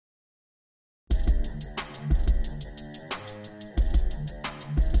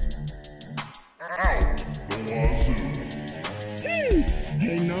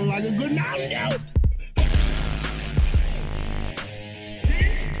Sound like a good Mountain Dew.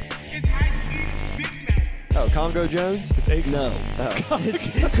 Oh, Congo Jones? It's 8. No. Oh.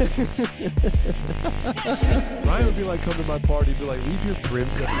 Ryan would be like, come to my party, be like, leave your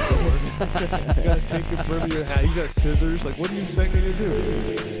brims at the door. You gotta take your brim of your hat. You got scissors. Like, what do you expect me to do?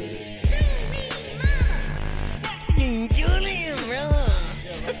 King Julian, bro.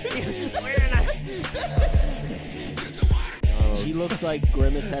 She looks like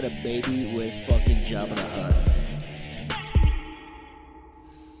Grimace had a baby with fucking Jabba the Hutt.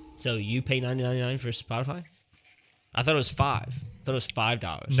 So you pay $9.99 for Spotify? I thought it was $5. I thought it was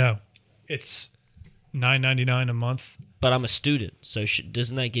 $5. No, it's $9.99 a month. But I'm a student, so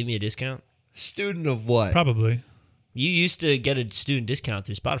doesn't that give me a discount? Student of what? Probably You used to get a student discount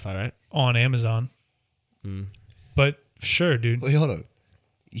through Spotify, right? on Amazon. But sure, dude. Wait, hold on.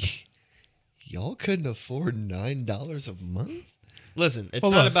 Y'all couldn't afford $9 a month? Listen, it's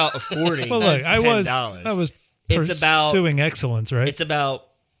Well, not look. about affording Well, look, I was $10. pursuing It's about excellence, right? It's about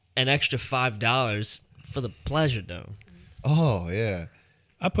an extra $5 for the Pleasure Dome. Oh, yeah.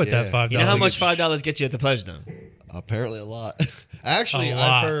 I put that $5. You know how much $5 gets you at the Pleasure Dome? Apparently a lot. Actually, A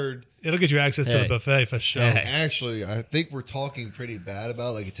lot. I've heard... It'll get you access to Hey. the buffet for sure. Hey. Actually, I think we're talking pretty bad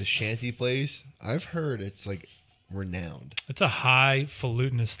about, like, it's a shanty place. I've heard it's, like, renowned. It's a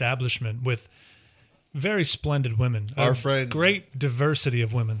highfalutin establishment with very splendid women. Our A friend- great diversity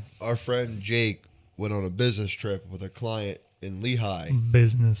of women. Our friend Jake went on a business trip with a client in Lehigh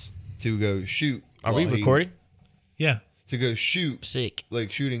Business. to go shoot. Are we while he- recording? Yeah. To go shoot, Sick.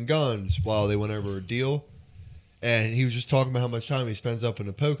 like shooting guns while they went over a deal. And he was just talking about how much time he spends up in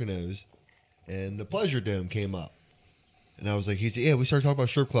the Poconos. And the Pleasure Dome came up. And I was like, he said, yeah, we started talking about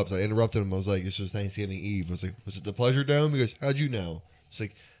strip clubs. I interrupted him. I was like, this was Thanksgiving Eve. I was like, was it the Pleasure Dome? He goes, how'd you know? It's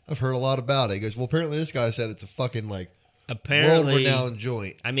like, I've heard a lot about it. He goes, well, apparently this guy said it's a fucking, like, Apparently, world-renowned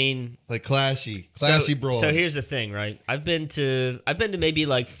joint. I mean, Like, classy so, brawls. So here's the thing, right? I've been to maybe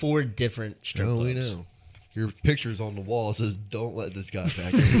like 4 different strip No, clubs. we know. Your picture's on the wall. It says, don't let this guy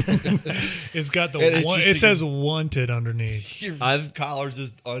back in. It's got the And it's one, just it like- says wanted underneath Your I've- collar's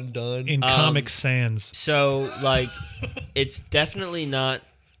just undone. in Comic Sans. So like, it's definitely not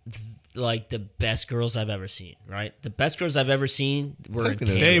like the best girls I've ever seen, right? The best girls I've ever seen were in Poconos.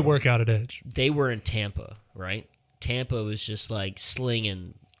 Tampa. They work out at Edge. They were in Tampa, right? Tampa was just like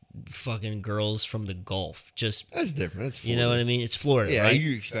slinging fucking girls from the Gulf. Just, That's different. That's you know what I mean? It's Florida, Yeah, right?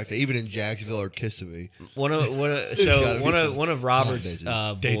 you expect that. Even in Jacksonville or Kissimmee. One of gotta be one some of Robert's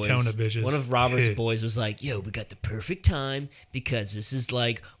hot boys, Daytona bitches. one of Robert's Hit. boys was like, "Yo, we got the perfect time because this is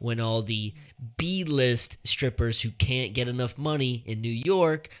like when all the B-list strippers who can't get enough money in New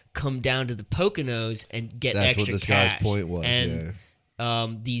York come down to the Poconos and get That's extra what this cash." guy's point was, And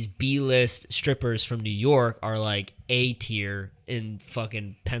these B-list strippers from New York are like A tier in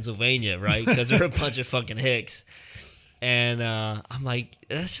fucking Pennsylvania, right? Because they're a bunch of fucking hicks. And I'm like,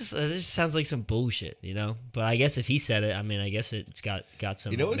 that just sounds like some bullshit, you know? But I guess if he said it, I mean, I guess it's got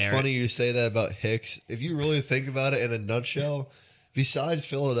some You know what's merit. funny you say that about Hicks? If you really think about it in a nutshell, besides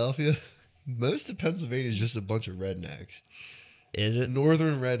Philadelphia, most of Pennsylvania is just a bunch of rednecks. Is it?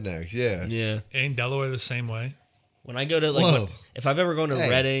 Northern rednecks, yeah. Yeah. Ain't Delaware the same way? When I go to, like, Whoa. if I've ever gone to Hey.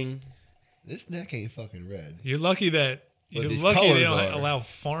 Reading, This neck ain't fucking red. You're lucky that But you're these lucky they colors don't are. allow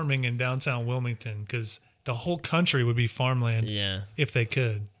farming in downtown Wilmington because the whole country would be farmland yeah. if they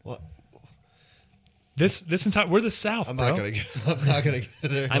could. What? This entire we're the South, I'm bro. not gonna. I'm not gonna get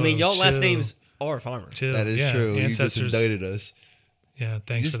there. I mean, y'all last chill. names are farmers. Chill. that is Yeah, true. Ancestors. You just indicted us. Yeah,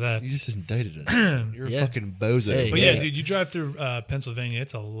 thanks you for just, that. You just indicted us. You're Yeah. a fucking bozo. Hey, But Yeah. yeah, dude, you drive through Pennsylvania,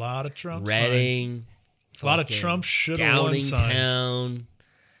 it's a lot of Trump signs. Reading. A lot of fucking Trump shoulda won signs.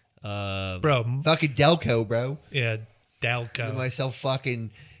 Downingtown. Bro, Fucking Delco, bro. yeah, Give Dalco. myself fucking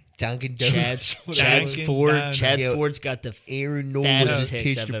Dunkin' Chad's, Donuts. Chad's Dunkin' Ford. Donuts. Chad's Yo, Ford's got the Aaron Nolan fattest just hicks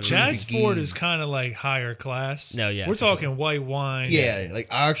pitched I've a ever pretty Chad's good Ford game. is kind of like higher class. No, yeah, We're for talking sure. white wine. Yeah, like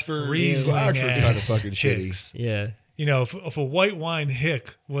Oxford. Riesling. Oxford's kind of fucking shitty. hicks. Yeah. You know, if a white wine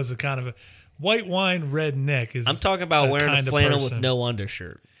hick was a kind of a white wine redneck is I'm talking about wearing a kind of flannel with person. no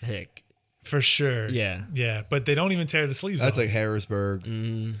undershirt. Hick. for sure. Yeah. Yeah, but they don't even tear the sleeves That's off. like Harrisburg.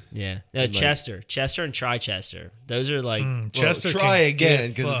 Yeah. No, And, like- Chester and Chichester. Those are like Chester well, try can again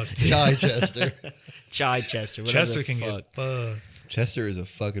get because fucked. Chichester. Chichester. whatever Chester the can fuck. get fucked. Chester is a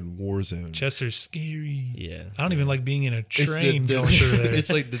fucking war zone. Chester's scary. Yeah. I don't even like being in a It's the- train going through there. It's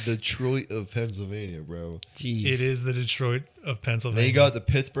like the Detroit of Pennsylvania, bro. Jeez. It is the Detroit of Then Pennsylvania. you got the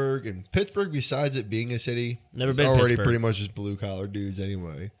Pittsburgh, and Pittsburgh, besides it being a city, Never is been already Pittsburgh. pretty much just blue collar dudes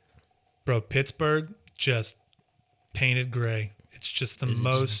anyway. Bro, Pittsburgh just painted gray. It's just the Is it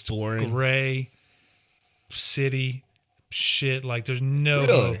just most boring? gray city shit. Like there's no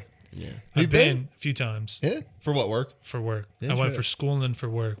Really? hope. Yeah. You I've been a few times Yeah. For what work? for work. Yeah, I went sure. for school and then for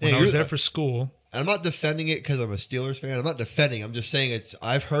work. Yeah, When I was you're- there for school, I'm not defending it because I'm a Steelers fan. I'm not defending. I'm just saying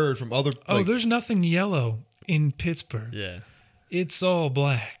I've heard from other. there's nothing yellow in Pittsburgh. Yeah. It's all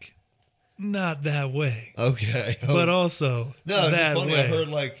black. Not that way, Okay. but also no, it's just that funny. way. I heard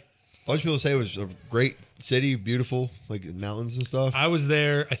like a bunch of people say it was a great city, beautiful, like mountains and stuff. I was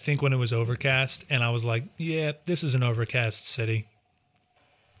there, I think, when it was overcast, and I was like, yeah, this is an overcast city.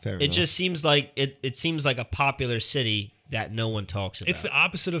 Fair It enough. just seems like it seems like a popular city that no one talks about. It's the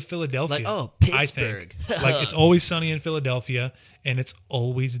opposite of Philadelphia. Like, oh, I Pittsburgh. think. Like, it's always sunny in Philadelphia, and it's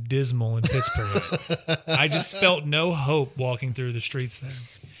always dismal in Pittsburgh. I just felt no hope walking through the streets there.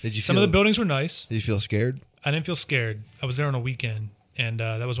 Did you Some feel, of the buildings were nice. Did you feel scared? I didn't feel scared. I was there on a weekend, and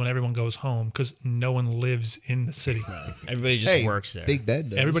that was when everyone goes home because no one lives in the city. Everybody just works there. Big Ben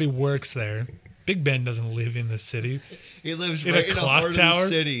does. Everybody works there. Big Ben doesn't live in the city. He lives In right a in the heart clock of the tower.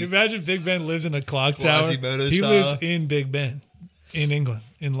 city. Imagine Big Ben lives in a clock tower. Quasimodo He style. lives in Big Ben, in England,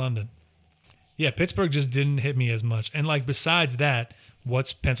 in London. Yeah, Pittsburgh just didn't hit me as much. And like besides that,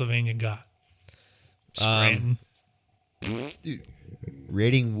 what's Pennsylvania got? Scranton. Dude,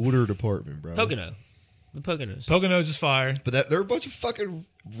 rating water department, bro. Pocono. The Poconos. Poconos is fire. But they're a bunch of fucking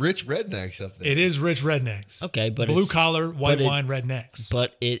rich rednecks up there. It is rich rednecks. Okay, but blue it's, collar, white but it- wine rednecks.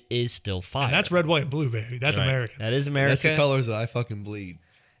 but it is still fire. And that's red, white, and blue, baby. That's Right. America. That is That's America. the colors that I fucking bleed.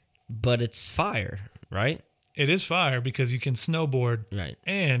 But it's fire, right? It is fire because you can snowboard Right.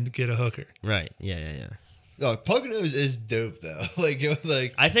 and get a hooker. Right. Yeah. No, Poconos is dope though. like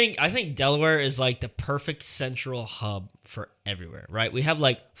I think Delaware is like the perfect central hub for everywhere, right? We have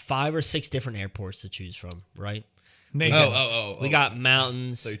like 5 or 6 different airports to choose from, right? Nate, We got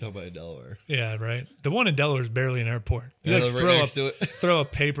mountains. So you're talking about Delaware? yeah, right. The one in Delaware is barely an airport. You Yeah, like right throw, next to it. throw a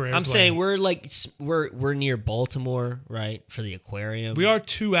paper airplane. I'm saying we're like we're near Baltimore, right? For the aquarium. we are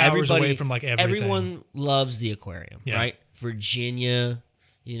 2 hours away from like everything. Everyone loves the aquarium, Yeah. right? Virginia,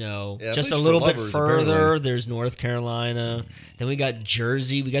 you know, Yeah, just a place for little bit lovers, further. apparently. There's North Carolina. Then we got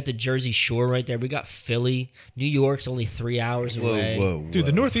Jersey. We got the Jersey Shore right there. We got Philly. New York's only 3 hours away. Whoa. Dude,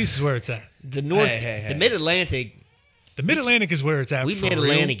 the Northeast is where it's at. The North, Hey. the Mid Atlantic. The Mid Atlantic is where it's at. We for Mid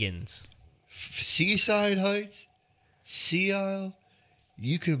real. Atlanticans. Seaside Heights, Sea Isle,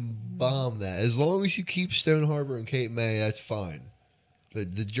 you can bomb that as long as you keep Stone Harbor and Cape May. That's fine.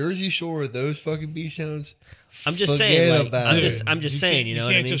 But the Jersey Shore, those fucking beach towns. I'm just forget saying. Like, about I'm it. just saying. You know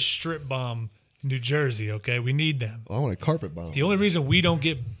what I can't mean? just strip bomb New Jersey. Okay, we need them. I want a carpet bomb. The only reason we don't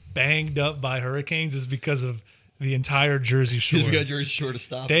get banged up by hurricanes is because of the entire Jersey Shore. Because we got Jersey Shore to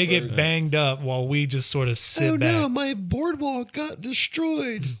stop. They it get first. banged up while we just sort of sit Oh back. no, my boardwalk got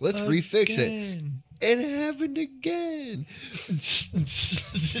destroyed. Let's refix it. Again. And it happened again.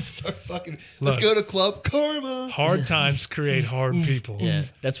 Just start fucking. Let's Look. go to Club Karma. Hard times create hard people. Yeah,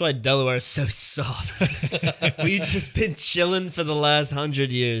 that's why Delaware is so soft. We've just been chilling for the last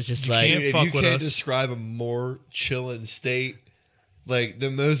 100 years, just like can't If fuck you with can't us. describe a more chilling state, like the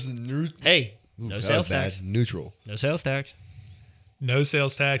most hey, no sales tax, neutral. no sales tax. No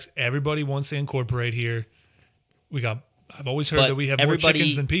sales tax. Everybody wants to incorporate here. I've always heard But that we have more everybody,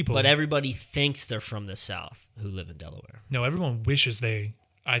 chickens than people. but everybody thinks they're from the South who live in Delaware. no, everyone wishes they.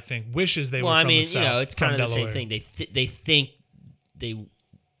 I think wishes they Well, were I from mean, the South. you know, it's kind from of the same Delaware. thing. They think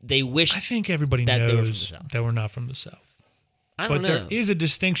they wish. I think everybody that they were from the knows South. that we're not from the South. I don't But know. there is a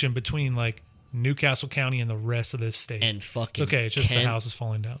distinction between like Newcastle County and the rest of this state. And it's fucking okay. It's just Kent, the house is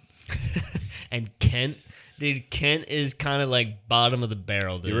falling down. and Kent, dude. Kent is kind of like bottom of the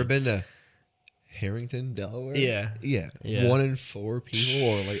barrel, dude. You ever been to Harrington, Delaware? Yeah. Yeah. Yeah. 1 in 4 people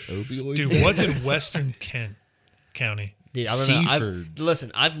are like opioids. Dude, what's in Western Kent County? Dude, I don't know. Seaford.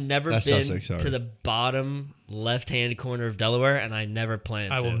 Listen, I've never That's been Sussex, sorry. to the bottom left-hand corner of Delaware, and I never plan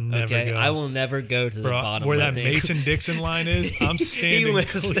to. I will never okay? go. I will never go to the Bro, bottom. where that left-hand Mason-Dixon line is, I'm standing went-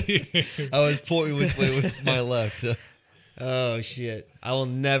 clear. I was pointing which way was my left. Oh shit! I will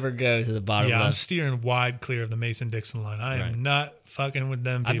never go to the bottom Yeah, I'm left. steering wide clear of the Mason-Dixon line. I am Right. not fucking with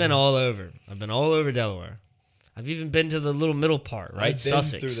them people. I've been all over. I've been all over Delaware. I've even been to the little middle part, right? I've been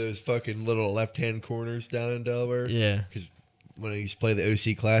Sussex. through those fucking little left-hand corners down in Delaware. Yeah. Because when I used to play the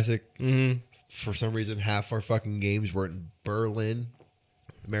OC Classic, Mm-hmm. for some reason, half our fucking games were in Berlin,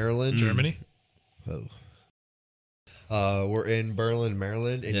 Maryland. Germany. Oh. We're in Berlin,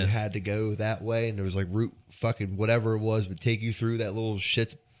 Maryland, and Yeah. you had to go that way, and there was like route fucking whatever it was would take you through that little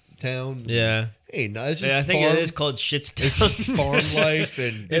shit town. Yeah. Hey, no, it's just Yeah, I think farm, it is called it's Shitstown. just farm life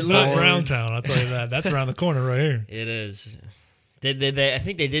and It's not farm. Browntown, I'll tell you that. That's around the corner right here. It is. I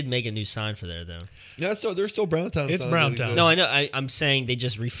think they did make a new sign for there though. Yeah, so there's still Browntown. It's signs that Browntown. exist. No, I know. I'm saying they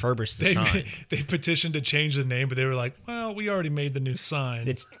just refurbished the sign. They petitioned to change the name, but they were like, "Well, we already made the new sign.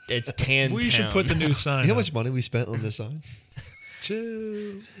 It's Tan. we should Town. put the new sign." You know how up." much money we spent on this sign?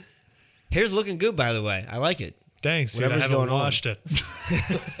 Chill. Hair's looking good, by the way. I like it. Thanks. Dude, I Whatever's haven't going on. washed it.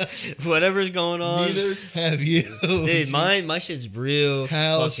 Whatever's going on. Neither have you. Dude, my shit's real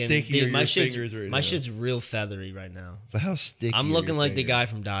How fucking, sticky dude, are my your shit's, fingers right my now? shit's real feathery right now. But how sticky? I'm are looking your like the fingers? guy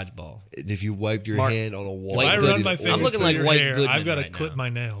from Dodgeball. And if you wiped your Mark- hand on a wall, White If I Goodman. run my I'm fingers looking through like your White hair, Goodman I've got to right clip now. my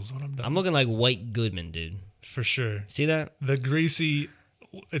nails when I'm done. I'm looking like White Goodman, dude. For sure. See that? The greasy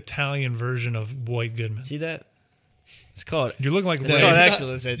Italian version of White Goodman. See that? It's called. You're looking like It's Ray. called You're not-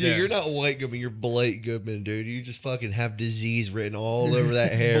 excellence right dude, there. you're not White Goodman. You're Blake Goodman, dude. You just fucking have disease written all over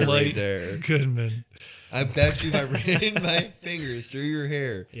that hair right Blake there. Goodman. I bet you if I ran my fingers through your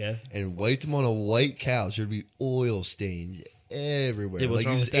hair Yeah. and wiped them on a white couch, there'd be oil stains everywhere. Dude, what's like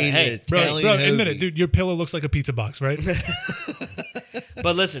wrong you with just that? ate Hey, an Bro, Italian admit it, hoagie. dude. Your pillow looks like a pizza box, right?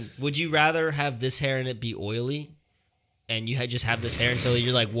 But listen, would you rather have this hair and it be oily, and you just have this hair until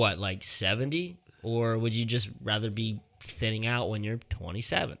you're like what, like 70, or would you just rather be thinning out when you're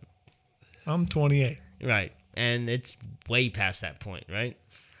 27? I'm 28. Right, and it's way past that point, right?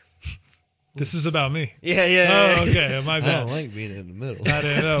 This is about me. Yeah, yeah. Oh, okay. My I bad. don't like being in the middle. I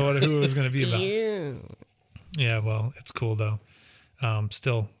didn't know who it was going to be about. Yeah. Yeah, well, it's cool though.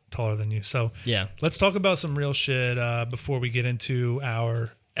 Still taller than you. So Yeah. let's talk about some real shit before we get into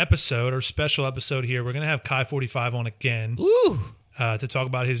our episode, our special episode here. We're going to have Kai Fortyfive on again Ooh. to talk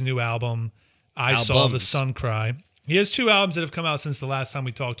about his new album, I Saw the Albums. Sun Cry. He has 2 albums that have come out since the last time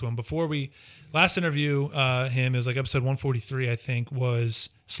we talked to him. Before we last interview him, it was like episode 143, I think, was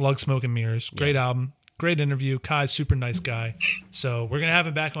Slug Smoke and Mirrors. Great album, great interview. Kai's super nice guy. So we're going to have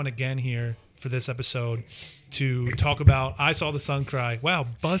him back on again here for this episode to talk about I Saw the Sun Cry. Wow,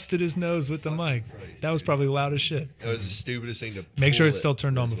 busted his nose with the mic. That was probably loud as shit. That was the stupidest thing to Make sure pull it's still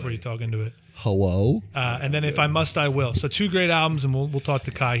turned on this before way. you talk into it. Hello? And then if I must, I will. So 2 great albums, and we'll talk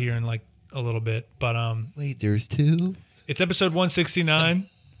to Kai here in like a little bit. But Wait, there's 2? it's episode 169.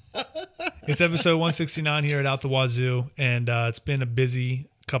 It's episode 169 here at Out the Wazoo, and it's been a busy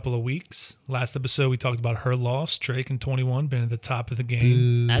couple of weeks. Last episode we talked about Her Loss, Drake and 21 been at the top of the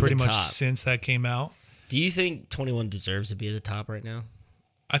game At pretty the much top. since that came out. Do you think 21 deserves to be at the top right now?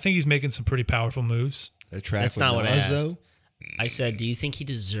 I think he's making some pretty powerful moves. A track That's with not what I Nas, asked. though? I said, do you think he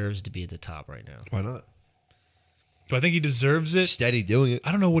deserves to be at the top right now? Why not? Do I think he deserves it? Steady doing it.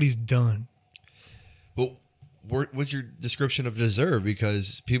 I don't know what he's done. But what's your description of deserve?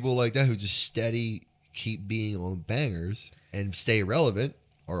 Because people like that who just steady keep being on bangers and stay relevant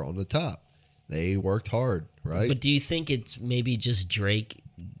are on the top. They worked hard, right? But do you think it's maybe just Drake,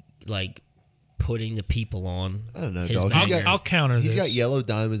 like, putting the people on? I don't know, his dog. banger? I'll counter He's this. got yellow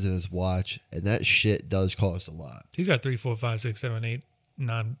diamonds in his watch, and that shit does cost a lot. He's got 3, 4, 5, 6, 7, 8,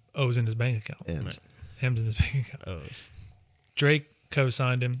 9 O's in his bank account. And Right. M's in his bank account. Oh, Drake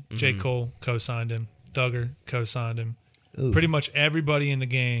co-signed him. J. Mm-hmm. Cole co-signed him. Duggar co-signed him. ooh, Pretty much everybody in the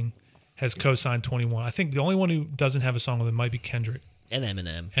gang has co-signed 21. I think the only one who doesn't have a song with him might be Kendrick and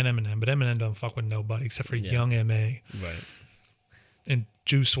Eminem. and Eminem, but Eminem don't fuck with nobody except for Yeah. Young M.A. Right. and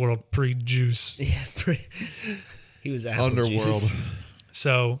Juice World pre-Juice. Yeah. He was apple Underworld. juice.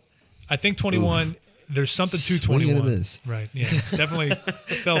 So I think 21, there's something to Swing and a 21. miss. Right, yeah. Definitely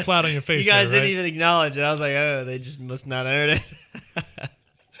fell flat on your face. You guys there, didn't right? even acknowledge it. I was like, oh, they just must not heard it.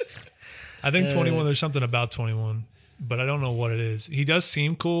 I think 21, there's something about 21, but I don't know what it is. He does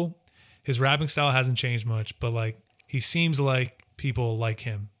seem cool. His rapping style hasn't changed much, but like he seems like people like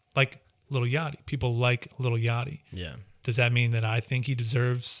him. Like Lil Yachty. People like Lil Yachty. Yeah. Does that mean that I think he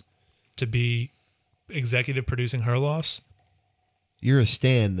deserves to be executive producing Her Loss? You're a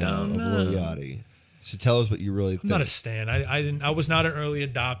stan now Don't of Lil know. Yachty. So tell us what you really I'm think. not a stan. I was not an early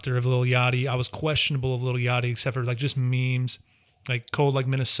adopter of Lil Yachty. I was questionable of Lil Yachty, except for like just memes. Like Cold Like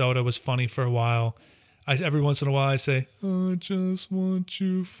Minnesota was funny for a while. Every once in a while I say, I just want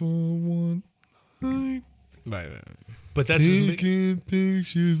you for one night. Right. But that's Taking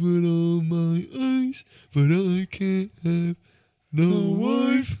pictures with all my eyes, but I can't have no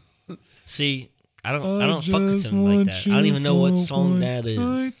wife. See, I don't fuck with just something like want that. I don't even know you what for song one that is.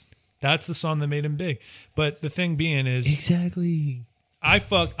 night. That's the song that made him big. But the thing being is, Exactly.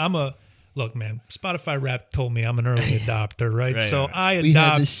 look, man, Spotify Rap told me I'm an early adopter, right? Right, So right. I We had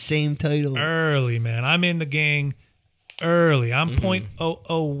adopt the same title. early, man. I'm in the gang early. I'm Mm-hmm.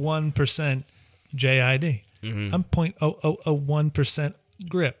 0.001% JID. Mm-hmm. I'm 0.0001%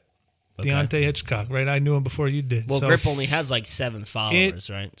 Grip. Okay. Deontay Hitchcock, right? I knew him before you did. Well, So Grip only has like 7 followers,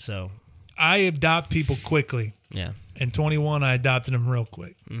 right? So I adopt people quickly. Yeah. And 21, I adopted him real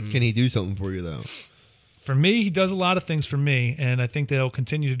quick. Can he do something for you though? For me, he does a lot of things for me, and I think they'll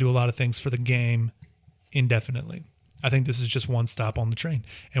continue to do a lot of things for the game indefinitely. I think this is just one stop on the train.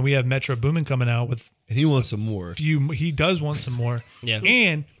 And we have Metro Boomin coming out with And he wants some more. he does want some more. Yeah.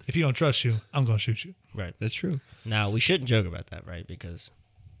 And if he don't trust you, I'm going to shoot you. Right. That's true. Now, we shouldn't joke about that, right? Because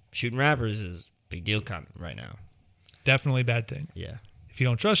shooting rappers is a big deal kind of right now. Definitely a bad thing. Yeah. If he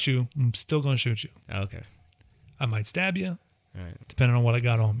don't trust you, I'm still going to shoot you. Okay. I might stab you, All right. depending on what I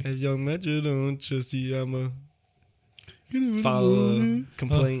got on me. If young Metro don't trust you, I'm a follow a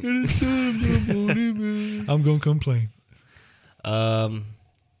complaint. I'm going to complain. Um,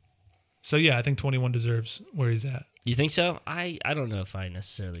 So, yeah, I think 21 deserves where he's at. you think so? I don't know if I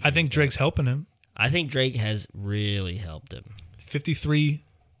necessarily. I agree think with Drake's that. helping him. I think Drake has really helped him. 53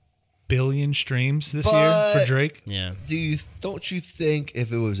 billion streams this year But- for Drake. Yeah. Don't you think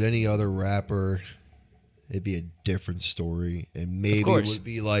if it was any other rapper, it'd be a different story, and maybe it course. would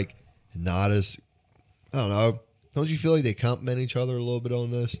be like not as, I don't know. Don't you feel like they compliment each other a little bit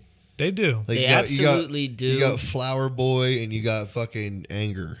on this? They do. Like They you got- absolutely do. You got Flower Boy and you got fucking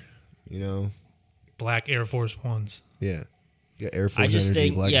Anger. You know, Black Air Force Ones. yeah. You got Air Force I just Energy,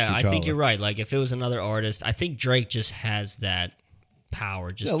 think, Black yeah, I think T'Challa. you're right. Like, if it was another artist, I think Drake just has that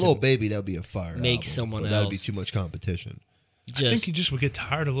power. Just Yeah, to Little Baby, that'd be a fire. make album, someone but that'd be else- too much competition. I think just he just would get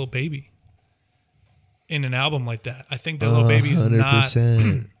tired of Lil Baby in an album like that. I think that Lil Baby's not.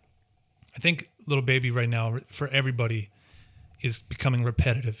 100%. I think Lil Baby right now for everybody is becoming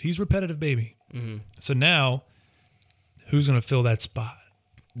repetitive. He's repetitive baby. Mhm. So now, who's going to fill that spot?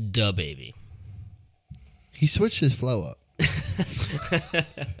 Duh Baby. He switched his flow up.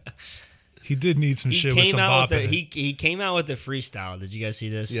 He did need some He shit with came some out bop with in the, it. he came out with the freestyle. Did you guys see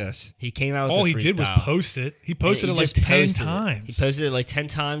this? Yes. He came out with All the he freestyle. did was post it. He posted And it he like just 10 posted it. times. He posted it like 10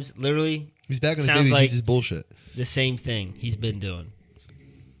 times. Literally He's back on his Sounds baby like- Jesus bullshit. the same thing he's been doing.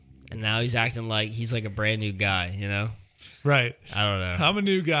 And now he's acting like he's like a brand new guy, you know? Right. I don't know. I'm a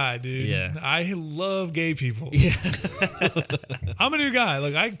new guy, dude. Yeah. I love gay people. Yeah. I'm a new guy.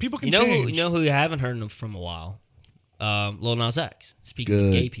 Like people can You know change. who, you know who you haven't heard of from a while? Lil Nas X. Speaking of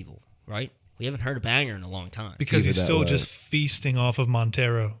Good. gay people, right? We haven't heard a banger in a long time. because Keep it he's that still way. just feasting off of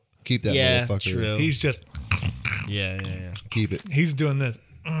Montero. Keep that Yeah, motherfucker. true. He's just Yeah. Keep it. he's doing this.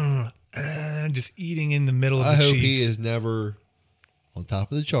 Just eating in the middle of I the hope cheeks. he is never on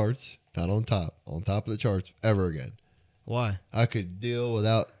top of the charts. Not on top of the charts ever again. Why? I could deal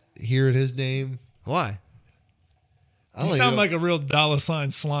without hearing his name. Why? I You don't sound even, like a real dollar sign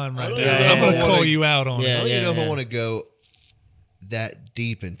slime I right don't now. even know I'm if I gonna call wanna- you out on Yeah. I don't even know if yeah. I want to go that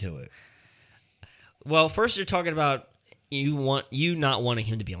deep into it. Well, first you're talking about you not wanting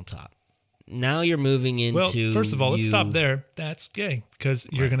him to be on top. Now you're moving it. Well, into. first of all, let's you- stop there. That's gay because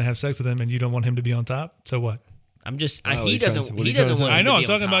you're gonna have sex with him and you don't want him to be on top. So what? I'm just. Wow, he what are you doesn't. trying to- what are He you trying doesn't to say? want. I him know. to I'm be on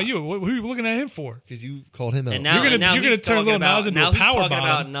talking about top. you. Who are you looking at him for? Because you called him out. And now, You're gonna- and now you're gonna he's turn talking Lil about, Nas into now a he's power talking bottom.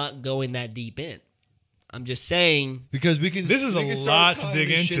 about not going that deep in. I'm just saying. because we can. This is we a can start lot to tying dig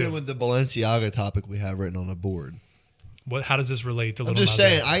this shit into. in with the Balenciaga topic we have written on the board. What? How does this relate to? I'm Lil just Nas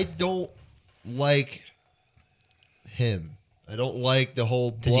saying, X? I don't like him. I don't like the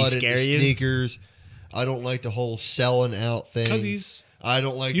whole Does he blood in scare the you? sneakers. I don't like the whole selling out thing. 'Cause he's- I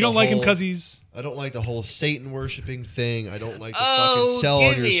don't like. You the don't like him whole- because he's. I don't like the whole Satan worshiping thing. I don't like the Oh, fucking sell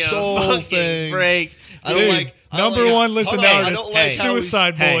on give me your a soul fucking thing. break. I don't Dude, like I don't number like- one listen hold on, artist, I don't like how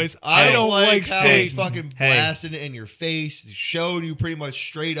Suicide hey, Boys. I I don't like how he's Satan. fucking Hey. blasting it in your face, showing you pretty much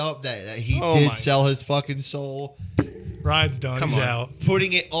straight up that he Oh did my- sell his fucking soul, Ryan's done. Come He's on. out.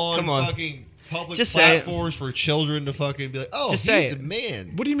 putting it on, Come on. fucking public Just say it. platforms for children to fucking be like, oh, Just he's say the it.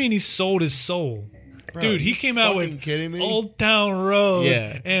 man. What do you mean he sold his soul? Bro, Dude, he you came out fucking with kidding me? Old Town Road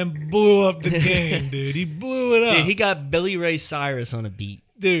Yeah. and blew up the game, dude. He blew it up. Dude, he got Billy Ray Cyrus on a beat.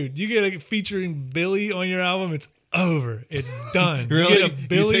 Dude, you get a featuring Billy on your album, it's over. It's done. Really? You get a You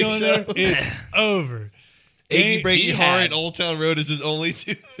Billy think on so? there, it's over. Achy Breaky he Heart had- and Old Town Road is his only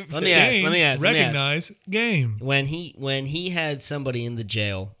two. Let me ask. Game, Let me ask. recognize game. When he had somebody in the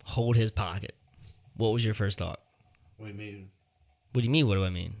jail hold his pocket, what was your first thought? What do you mean? What do you mean? What do I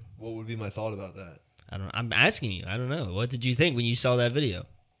mean? What would be my thought about that? I don't. I'm asking you. I don't know. What did you think when you saw that video?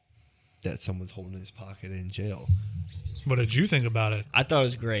 That someone's holding his pocket in jail. What did you think about it? I thought it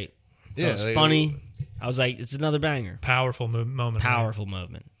was great. I thought Yeah, it was like, funny. I was like, it's another banger. Powerful moment. right? Powerful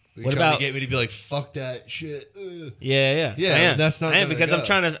moment. You're What trying about? to get me to be like, fuck that shit? Yeah. Yeah, I am. that's not I am gonna because go.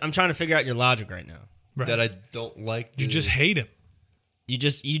 I'm trying to figure out your logic right now. Right. That I don't like. You the- just hate him. You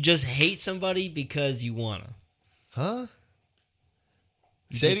just hate somebody because you wanna. Huh?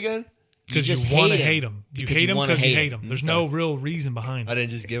 Say just- it again. Because you just want to hate him. You because hate him wanna because you hate him. There's Okay. no real reason behind I it.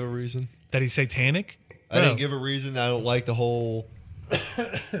 didn't just give a reason. That he's satanic? I didn't Bro, give a reason. I don't like the whole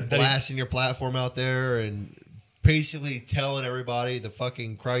blasting your platform out there and basically telling everybody the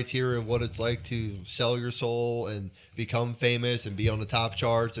fucking criteria of what it's like to sell your soul and become famous and be on the top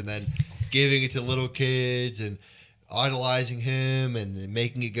charts, and then giving it to little kids and idolizing him and then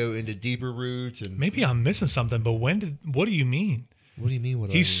making it go into deeper roots. And maybe I'm missing something, but what do you mean? what do you mean? What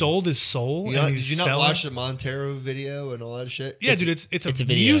do I He mean? sold his soul You know, and did he's you not selling. watch the Montero video and all that shit? Yeah, dude, it's it's a a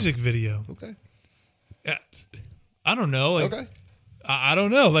video. music video. Okay. Yeah. I don't know. Like, Okay. I don't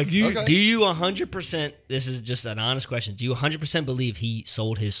know. Like you, Okay. Do you 100%? This is just an honest question. Do you 100% believe he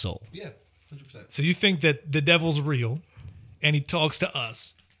sold his soul? Yeah. 100%. so you think that the devil's real, and he talks to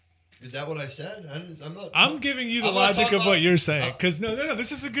us? Is that what I said? I'm not. I'm giving you the I'm not logic talking of what about- you're saying, because no,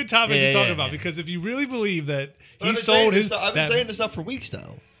 this is a good topic Yeah, to talk yeah, about. yeah. Because if you really believe that But he I've been sold saying his, this stuff- I've been that- saying this stuff for weeks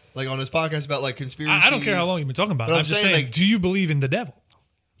now, like on this podcast about like conspiracy. I don't care how long you've been talking about. But it. I'm I'm just saying, saying. like- Do you believe in the devil?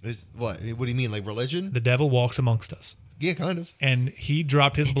 What do you mean, like religion? The devil walks amongst us, Yeah, kind of. and he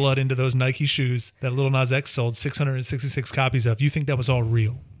dropped his blood into those Nike shoes that Lil Nas X sold 666 copies of. You think that was all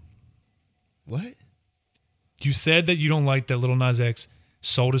real? What? You said that you don't like that Lil Nas X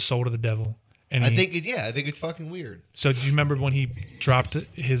sold his soul to the devil. And I he- think I think it's fucking weird. So. Do you remember when he dropped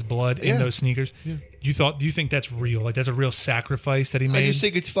his blood in Yeah. those sneakers? Yeah. Do you think that's real? Like that's a real sacrifice that he I made? just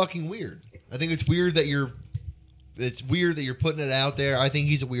think it's fucking weird. I think it's weird that you're. It's weird that you're putting it out there. I think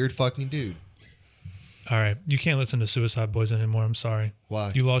he's a weird fucking dude. All right, you can't listen to Suicide Boys anymore. I'm sorry.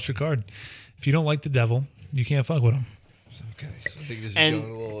 Why? You lost your card. If you don't like the devil, you can't fuck with him. Okay. I think this is And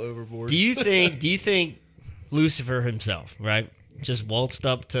going a little overboard. Do you think Lucifer himself, right, just waltzed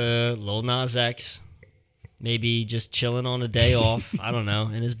up to Lil Nas X, maybe just chilling on a day off, I don't know,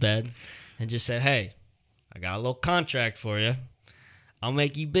 in his bed, and just said, "Hey, I got a little contract for you. I'll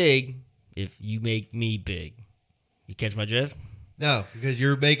make you big if you make me big." You catch my drift? No, because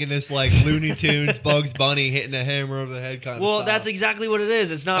you're making this like Looney Tunes, Bugs Bunny hitting a hammer over the head kind of Well, style. that's exactly what it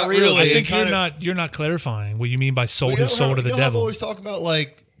is. It's not Not real. really. I It think kinda- you're not clarifying what you mean by sold Well, you his know soul how- to the you know how I'm devil. always talking about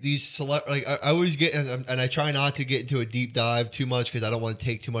like these like I always get and I try not to get into a deep dive too much because I don't want to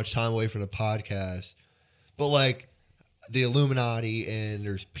take too much time away from the podcast. But like the Illuminati and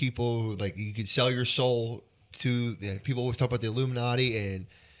there's people who like you can sell your soul to. People always talk about the Illuminati and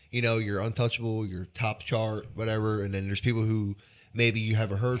you know you're untouchable, you're top chart, whatever. And then there's people who maybe you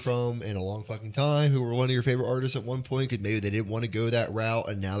haven't heard from in a long fucking time who were one of your favorite artists at one point because maybe they didn't want to go that route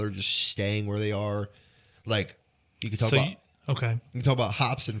and now they're just staying where they are. Like you could talk So about. okay, You can talk about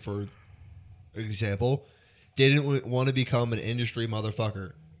Hobson for example. Didn't want to become an industry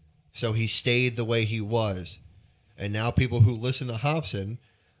motherfucker. So he stayed the way he was. And now people who listen to Hobson,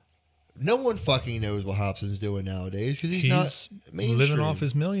 no one fucking knows what Hobson's doing nowadays because he's not mainstream. living off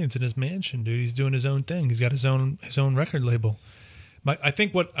his millions in his mansion, dude. He's doing his own thing. He's got his own record label. I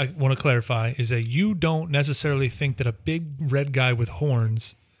think what I want to clarify is that you don't necessarily think that a big red guy with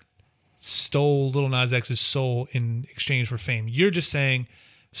horns stole Lil Nas X's soul in exchange for fame. You're just saying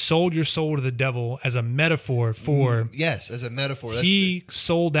sold your soul to the devil as a metaphor for Yes, as a metaphor. That's he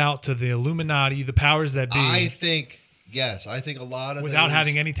sold out to the Illuminati, the powers that be, I think a lot of without those,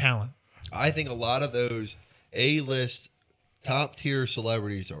 having any talent. I think a lot of those A-list top tier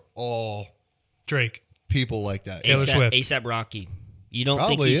celebrities are all Drake. people like that. Taylor Swift. ASAP Rocky. You don't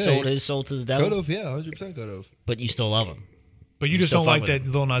think Probably, he yeah. sold his soul to the devil, Could have, yeah, 100% could have. but you still love him. But you You just still don't fuck like with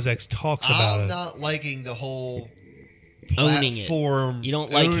that Lil Nas X talks about I'm it. not liking the whole Owning it. platform. You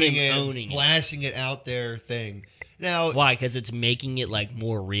don't like him it, owning it. blasting it out there thing. Now Why? Because it's making it like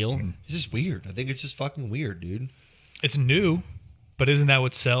more real. it's just weird. I think it's just fucking weird, dude. It's new, but isn't that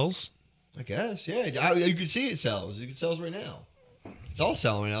what sells? I guess, yeah. You can see it sells. You can sell right now. It's all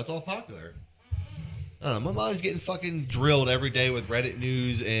selling right now. It's all popular. I don't know, my mind's getting fucking drilled every day with Reddit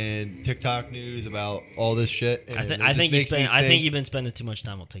news and TikTok news about all this shit. And I think you've been spending too much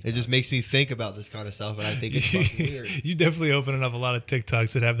time on TikTok. It just makes me think about this kind of stuff, and I think it's fucking weird. You definitely opening up a lot of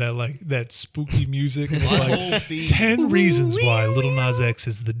TikToks that have that spooky music. And it's My like whole feed. 10 reasons why Little Nas X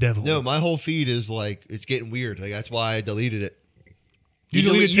is the devil. No, my whole feed is like it's getting weird. Like that's why I deleted it. you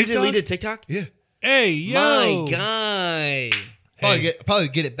deleted TikTok? You deleted TikTok? Yeah. Hey, yo. My guy. Probably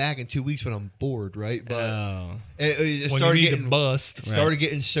get it back in 2 weeks when I'm bored, right? But Oh. it When you started need getting to bust. It started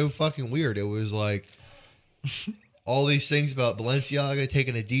getting so fucking weird. It was like all these things about Balenciaga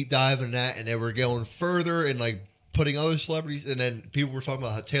taking a deep dive in that, and they were going further and like putting other celebrities. And then people were talking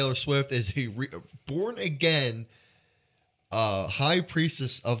about how Taylor Swift is born again high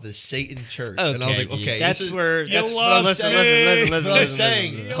priestess of the Satan Church. Okay, and I was like, dude, okay, that's this is, where. that's You what I'm lost saying. me. Listen. What I'm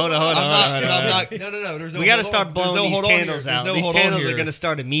saying. Hold on. I'm not. No. There's no. We got to hold start on. blowing There's no these hold on candles here. out. There's no These hold on candles here. are going to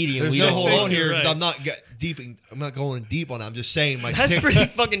start a medium. There's We no don't hold think on you're here because right. I'm not I'm not going deep on it. I'm just saying my That's TikTok. pretty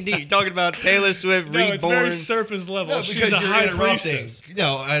fucking deep. You're talking about Taylor Swift No, it's very reborn. surface level. No, She's because a you're high interrupting. priestess.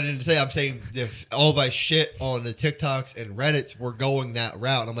 No, I didn't say. I'm saying if all my shit on the TikToks and Reddits were going that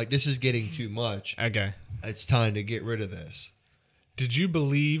route. I'm like, this is getting too much. Okay. It's time to get rid of this. Did you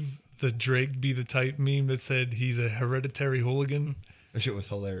believe the Drake be the type meme that said he's a hereditary hooligan That shit was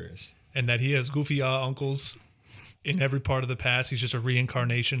hilarious. and that he has goofy uncles in every part of the past? He's just a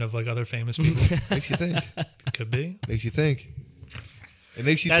reincarnation of like other famous people. Makes you think. Could be. Makes you think. It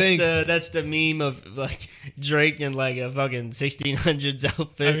makes you think. That's the meme of like Drake in like a fucking 1600s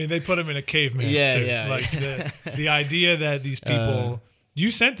outfit. I mean, they put him in a caveman Yeah, suit. yeah, Like yeah. the idea that these people. You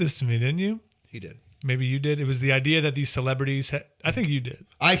sent this to me, didn't you? He did. Maybe you did. It was the idea that these celebrities. I think you did.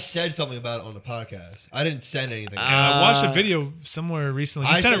 I said something about it on the podcast. I didn't send anything. And I watched a video somewhere recently.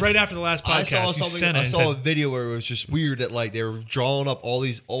 You sent it right after the last I podcast. saw You something. sent it I and saw a said, video where it was just weird that like they were drawing up all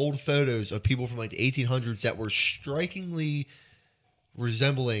these old photos of people from like the 1800s that were strikingly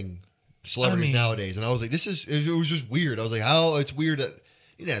resembling celebrities nowadays, and I was like, this is. It was just weird. I was like, how it's weird that.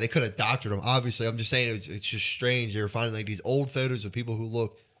 They could have doctored them. Obviously, I'm just saying it's just strange. They were finding like these old photos of people who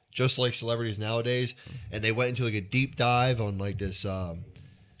look just like celebrities nowadays, and they went into like a deep dive on like this.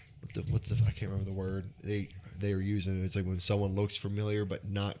 What's the I can't remember the word they were using. It's like when someone looks familiar but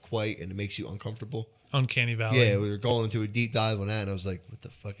not quite, and it makes you uncomfortable. Uncanny Valley. Yeah, we were going into a deep dive on that, and I was like, what the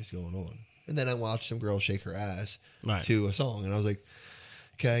fuck is going on? And then I watched some girl shake her ass to a song, and I was like,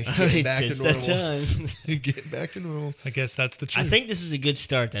 okay, getting back to normal. Getting back to normal. I guess that's the truth. I think this is a good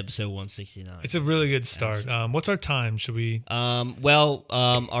start to episode 169. It's a really good start. What's our time? Should we?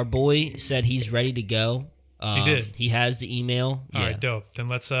 Our boy said he's ready to go. He did. He has the email. All right, dope. Then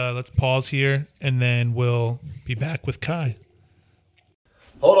let's pause here, and then we'll be back with Kai.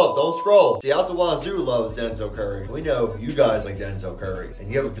 Hold up, don't scroll. See, Out the Wazoo loves Denzel Curry. We know you guys like Denzel Curry, and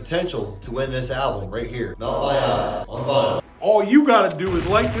you have a potential to win this album right here. Melt My Eyes on vinyl. All you gotta do is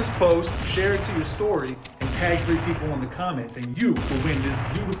like this post, share it to your story, and tag 3 people in the comments, and you will win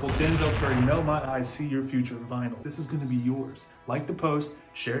this beautiful Denzel Curry Melt My Eyes See Your Future vinyl. This is gonna be yours. Like the post,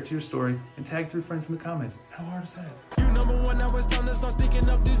 share it to your story, and tag 3 friends in the comments. How hard is that? You number one, now it's time to start speaking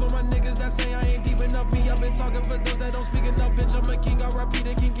up. These were my niggas that say I ain't deep enough. Me, I've been talking for those that don't speak enough. Bitch, I'm a king, I repeat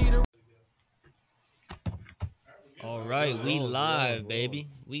it, King Geeter. All right, we live, baby.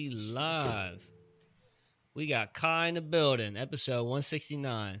 We live. We got Kai in the building, episode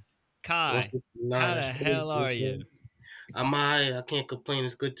 169. Kai, 169, how the hell are you? I'm alright. I can't complain.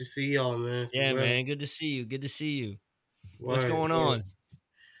 It's good to see y'all, man. For Yeah, real. man. Good to see you. Good to see you. What's Word, going word. on?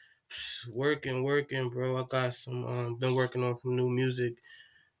 Working, bro. I got some. Been working on some new music.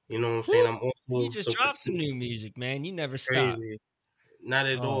 You know what I'm saying? I'm also You just dropped some new music, man. You never stop. crazy. Not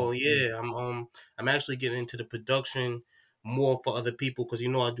at Oh, all. Yeah, I'm actually getting into the production more for other people because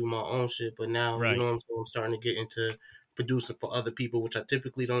I do my own shit, but now Right. you know what I'm saying. I'm starting to get into producing for other people, which I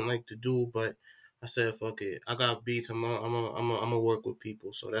typically don't like to do, but I said fuck it. I got beats. I'm gonna work with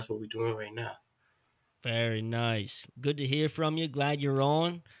people, so that's what we're doing right now. Very nice. Good to hear from you. Glad you're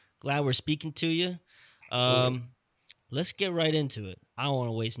on. Glad we're speaking to you. Let's get right into it. I don't want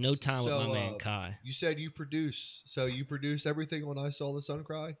to waste no time with my man Kai. You said you produce, so you produce everything when I Saw the Sun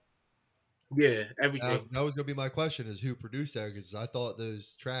Cry? Yeah, everything. That was going to be my question, is who produced that, because I thought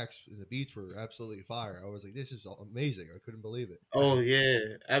those tracks and the beats were absolutely fire. I was like, this is amazing. I couldn't believe it. Oh yeah,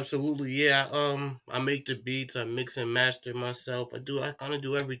 absolutely. Yeah, I make the beats, I mix and master myself. I kind of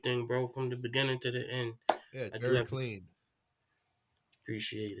do everything, bro, from the beginning to the end. Yeah, it's I do very have- clean.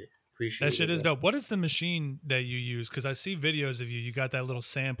 Appreciate it. That shit is dope. What is the machine that you use? Because I see videos of you. You got that little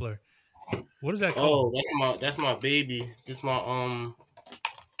sampler. What is that called? Oh, that's my baby. This my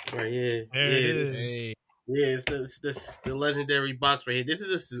right here. There it is. Hey, Yeah, it's the legendary box right here. This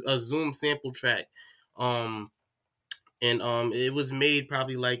is a Zoom sample track. And it was made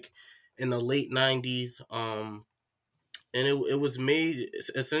probably like in the late 90s. And it was made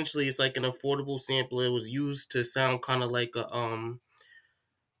essentially, it's like an affordable sampler. It was used to sound kind of like a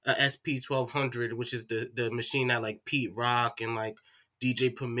SP-1200, which is the machine that like Pete Rock and like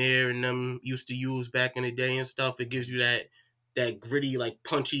DJ Premier and them used to use back in the day and stuff. It gives you that gritty, like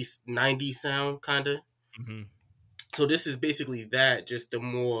punchy 90s sound kind of. mhm. So this is basically that, just the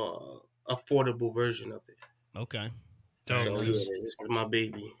more affordable version of it. Okay. Dope. So yeah, this is my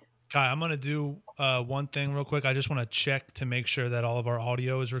baby. Kai, I'm gonna do one thing real quick. I just want to check to make sure that all of our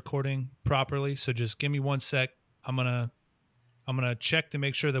audio is recording properly. So just give me 1 sec. I'm gonna I'm gonna check to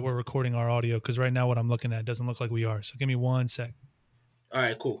make sure that we're recording our audio because right now what I'm looking at doesn't look like we are. So give me 1 sec. All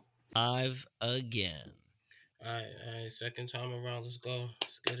right, cool. Live again. All right, second time around. Let's go.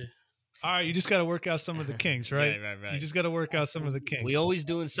 Let's get it. All right, you just got to work out some of the kinks, right? Right. You just got to work out some of the kinks. We always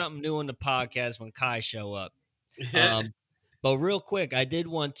doing something new on the podcast when Kai show up. But real quick, I did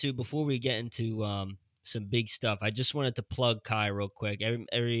want to, before we get into some big stuff, I just wanted to plug Kai real quick.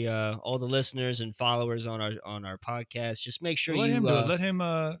 Every all the listeners and followers on our podcast, just make sure Let him do it. Let him.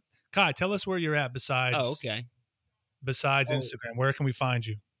 Kai, tell us where you're at besides. Oh, okay. Besides Instagram, where can we find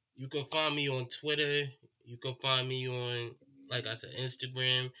you? You can find me on Twitter. You can find me on, like I said,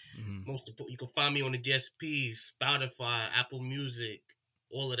 Instagram. You can find me on the DSPs, Spotify, Apple Music,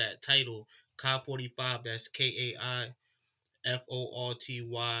 all of that. Title Kai Fortyfive. That's KAI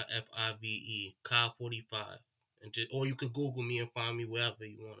FORTYFIVE. Kai Fortyfive. And or you could Google me and find me wherever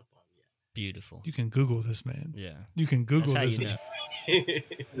you want to find me at. Beautiful. You can Google this, man. Yeah. You can Google That's this. how you know.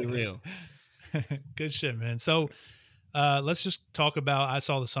 Be real. Good shit, man. So let's just talk about I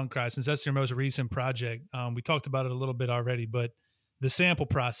Saw the Sun Cry, since that's your most recent project. We talked about it a little bit already, but the sample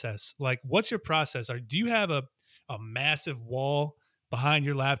process, like what's your process? Do you have a massive wall behind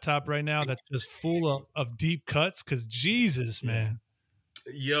your laptop right now that's just full of deep cuts? Because Jesus, man.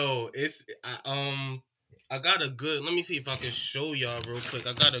 Yo, I got a good, let me see if I can show y'all real quick.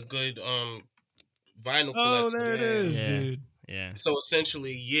 I got a good vinyl collection. Oh, there it is, dude. Yeah. So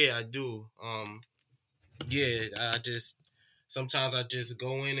essentially, yeah, I do. Sometimes I just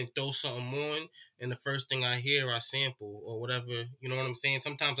go in and throw something on, and the first thing I hear, I sample or whatever. You know what I'm saying?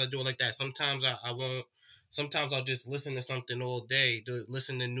 Sometimes I do it like that. Sometimes I won't. Sometimes I'll just listen to something all day,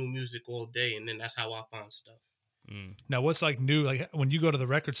 listen to new music all day, and then that's how I find stuff. Now, what's like new? Like when you go to the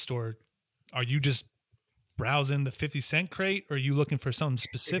record store, are you just browsing the 50 Cent crate, or are you looking for something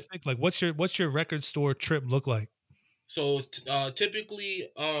specific? Like what's your record store trip look like? So typically,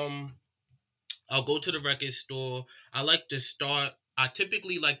 I'll go to the record store. I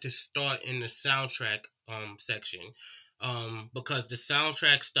typically like to start in the soundtrack section, because the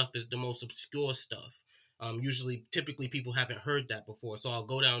soundtrack stuff is the most obscure stuff. Typically people haven't heard that before. So I'll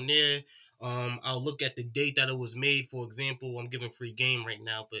go down there. I'll look at the date that it was made. For example, I'm giving free game right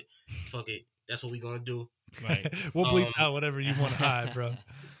now, but fuck it. That's what we're going to do. Right. We'll bleep out whatever you want to hide, bro.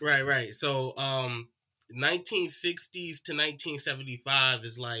 Right. So 1960s to 1975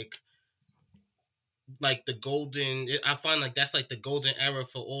 is like the golden. I find like that's like the golden era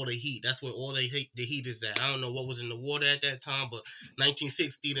for all the heat. That's where all the heat is at. I don't know what was in the water at that time, but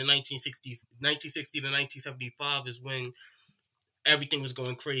 1960 to 1975 is when everything was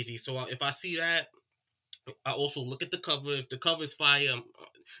going crazy. So if I see that, I also look at the cover. If the cover is fire,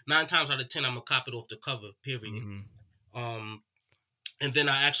 9 times out of 10 I'm gonna cop it off the cover. Period. And then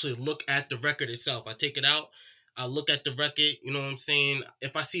I actually look at the record itself. I take it out. I look at the record, you know what I'm saying?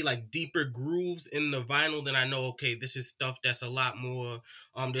 If I see like deeper grooves in the vinyl, then I know, okay, this is stuff that's a lot more,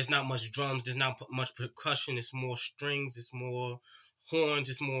 there's not much drums, there's not much percussion, it's more strings, it's more horns,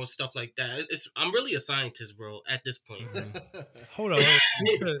 it's more stuff like that. I'm really a scientist, bro, at this point. Hold on.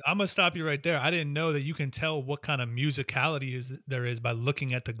 I'm going to stop you right there. I didn't know that you can tell what kind of musicality there is by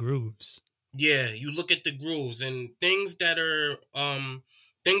looking at the grooves. Yeah, you look at the grooves and things that are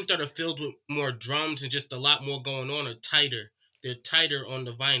filled with more drums and just a lot more going on are tighter. They're tighter on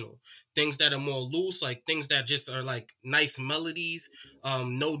the vinyl. Things that are more loose, like things that just are like nice melodies,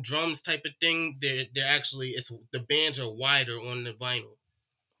 no drums type of thing. They're actually, the bands are wider on the vinyl.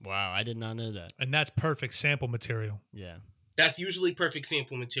 Wow, I did not know that. And that's perfect sample material. Yeah. That's usually perfect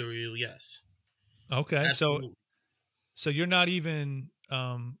sample material, yes. Okay. Absolutely. So you're not even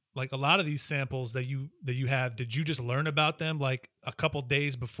like a lot of these samples that you have, did you just learn about them like a couple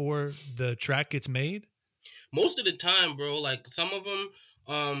days before the track gets made? Most of the time, bro. Like some of them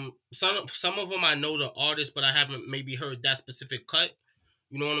I know the artist, but I haven't maybe heard that specific cut.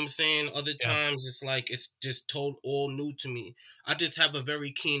 You know what I'm saying? Other times it's like it's just told all new to me. I just have a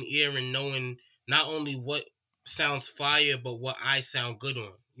very keen ear in knowing not only what sounds fire, but what I sound good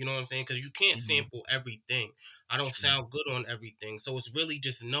on. You know what I'm saying? Because you can't sample everything. I don't sound good on everything. So it's really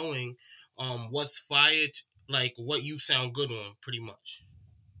just knowing what's fired, like what you sound good on, pretty much.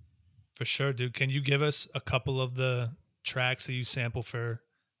 For sure, dude. Can you give us a couple of the tracks that you sample for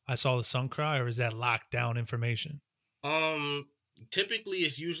I Saw the Sun Cry, or is that locked down information? Typically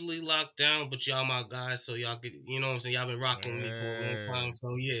it's usually locked down, but y'all my guys, so y'all get, you know what I'm saying? Y'all been rocking with me for a long time.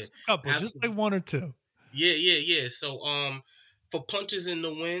 So yeah. Just a couple, just like 1 or 2. Yeah. So for Punches in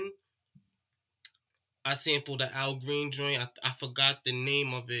the Wind, I sampled the Al Green joint. I forgot the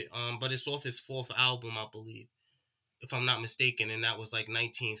name of it, but it's off his 4th album, I believe, if I'm not mistaken, and that was like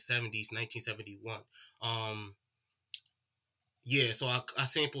 1970s, 1971. Yeah, so I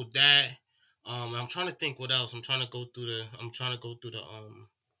sampled that. I'm trying to think what else. I'm trying to go through the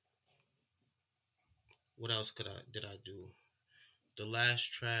what else did I do? The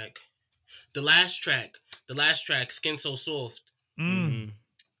last track. The last track. The last track, Skin So Soft. Mm. Mhm.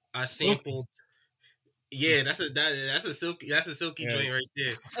 I Silky. sampled. Yeah, that's a silky Yeah. joint right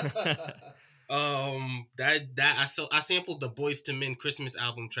there. I sampled the Boys to Men Christmas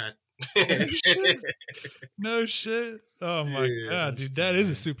album track. No shit. Oh my Yeah, god, dude, that is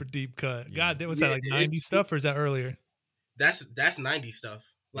a super deep cut. God damn, what's that, like 90 it's stuff or is that earlier? that's 90 stuff.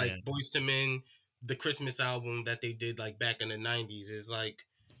 Yeah. Like Boys to Men, the Christmas album that they did like back in the 90s is like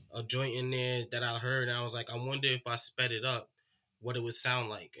a joint in there that I heard and I was like, I wonder if I sped it up, what it would sound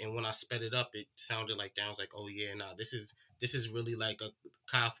like. And when I sped it up, it sounded like that. I was like, oh yeah, nah, this is really like a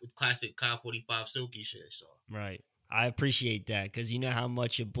classic Kai 45 Silky shit. So Right. I appreciate that because you know how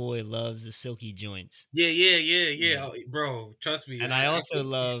much your boy loves the silky joints. yeah. Oh, bro, trust me. And I also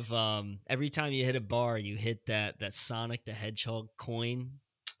love every time you hit a bar, you hit that Sonic the Hedgehog coin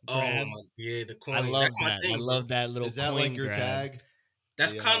grab. Yeah, the coin. I love That's my that. thing, I bro. love that little Is that coin like your grab. tag?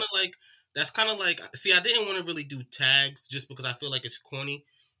 That's Yeah. kind of like. See, I didn't want to really do tags just because I feel like it's corny,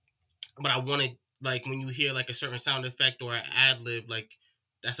 but I wanted like when you hear like a certain sound effect or an ad lib, like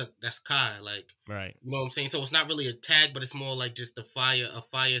that's Kai, like Right. you know what I'm saying. So it's not really a tag, but it's more like just a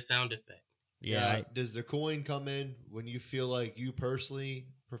fire sound effect. Yeah. Does the coin come in when you feel like you personally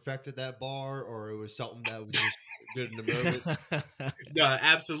perfected that bar, or it was something that was just good in the moment? No,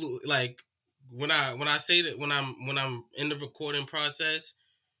 absolutely. Like when I say that when I'm in the recording process,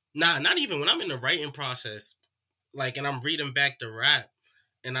 not even when I'm in the writing process, like and I'm reading back the rap.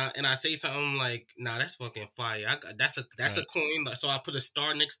 And I say something like, "Nah, that's fucking fire. That's a Right. coin." So I put a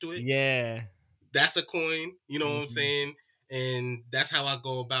star next to it. Yeah. That's a coin. You know what I'm saying? And that's how I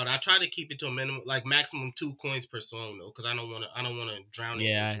go about it. I try to keep it to a minimum, like maximum 2 coins per song, though, because I don't want to drown it.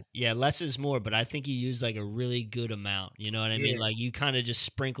 Yeah. Yeah. Less is more, but I think you use like a really good amount. You know what I mean? Yeah. Like you kind of just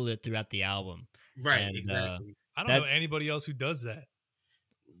sprinkle it throughout the album. Right, And, exactly. I don't know That's- anybody else who does that.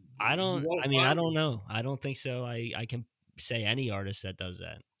 I You don't. won't I mean, I find don't me. know. I don't think so. I can say any artist that does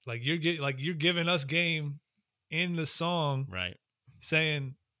that. Like you're giving us game in the song Right.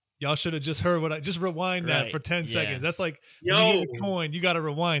 saying y'all should have just heard what I just rewind that Right. for 10 Yeah. seconds. That's like when Yo. you hear the coin, you got to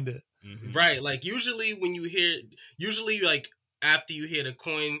rewind it. Mhm. Right, like usually like after you hear the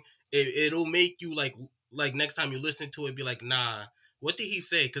coin, it'll make you like next time you listen to it, be like, nah, what did he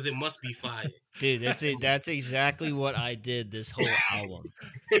say? Because it must be fire. Dude, that's exactly what I did this whole album.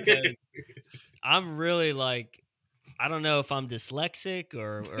 Because I'm really like, I don't know if I'm dyslexic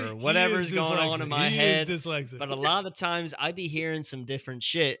or whatever's He is going on dyslexic. in my He head. is dyslexic. But a lot of the times I be hearing some different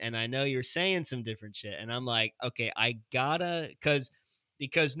shit and I know you're saying some different shit. And I'm like, okay, I gotta,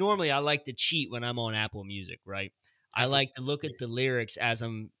 because normally I like to cheat when I'm on Apple Music, right? I like to look at the lyrics as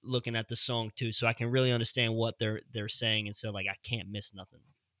I'm looking at the song too, so I can really understand what they're saying. And so like, I can't miss nothing.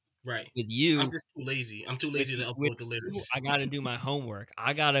 Right. With you, I'm just too lazy. I'm too lazy to upload the lyrics. I got to do my homework.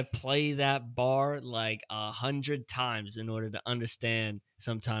 I got to play that bar like 100 times in order to understand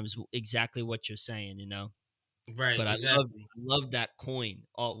sometimes exactly what you're saying, you know? Right, But exactly. I love that coin.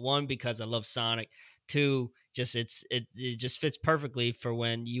 One, because I love Sonic. Two, just it just fits perfectly for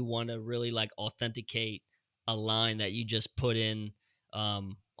when you want to really like authenticate a line that you just put in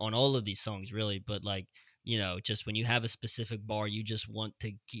on all of these songs, really. But like, you know, just when you have a specific bar, you just want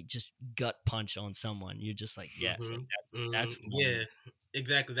to just gut punch on someone. You're just like, yes, like that's yeah,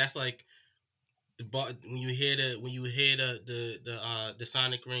 exactly. That's like the bar when you hear the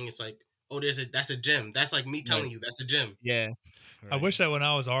Sonic ring. It's like, oh, that's a gem. That's like me telling you that's a gem. Yeah. I wish that when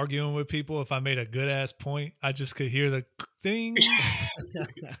I was arguing with people, if I made a good ass point, I just could hear the ding, and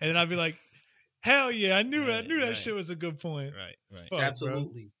then I'd be like, "Hell yeah, I knew that shit was a good point." Right. Fuck,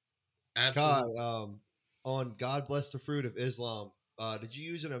 Absolutely. God, on God Bless the Fruit of Islam, did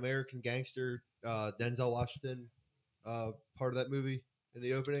you use an American Gangster Denzel Washington part of that movie in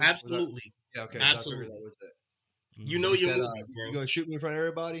the opening? Absolutely. Yeah, okay. Absolutely. So that was it. You know your movies, bro. You gonna shoot me in front of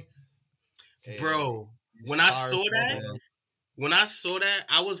everybody, bro? When I saw that,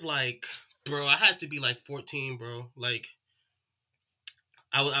 I was like, bro, I had to be like 14, bro. Like,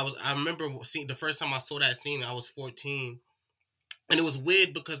 I remember seeing the first time I saw that scene, I was 14, and it was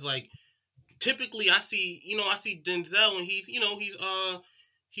weird because like typically I see Denzel and he's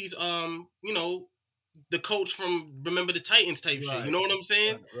the coach from Remember the Titans type shit. You know what I'm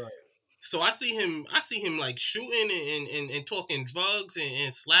saying? Right. So I see him like shooting and talking drugs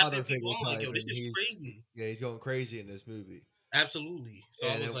and slapping people. I'm like, yo, this is crazy. Yeah, he's going crazy in this movie. Absolutely. So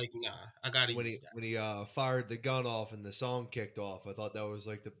I was like, nah, I gotta use that. When he fired the gun off and the song kicked off, I thought that was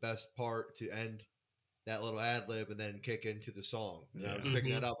like the best part to end that little ad lib and then kick into the song. And I was Yeah.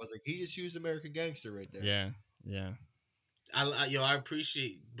 picking that up. I was like, he just used American Gangster right there. Yeah, yeah. I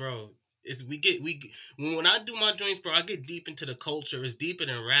appreciate, bro. It's when I do my joints, bro, I get deep into the culture. It's deeper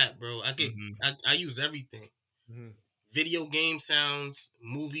than rap, bro. I use everything. Mhm. Video game sounds,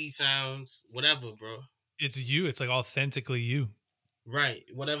 movie sounds, whatever, bro. It's you. It's like authentically you. Right.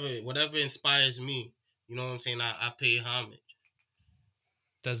 Whatever inspires me. You know what I'm saying? I pay homage.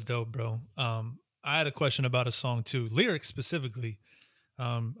 That's dope, bro. I had a question about a song too, lyrics specifically.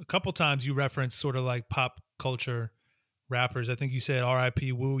 A couple times you referenced sort of like pop culture rappers. I think you said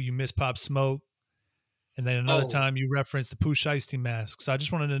R.I.P. Wu, you miss Pop Smoke, and then another time you referenced the Pooh Shiesty Mask. So I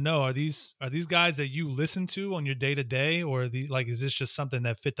just wanted to know, are these guys that you listen to on your day to day, or is this just something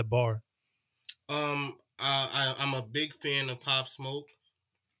that fit the bar? I'm a big fan of Pop Smoke.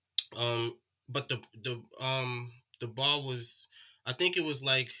 But the bar was, I think it was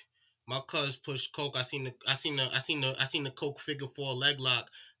like my cuz pushed coke. I seen the coke figure 4 leg lock.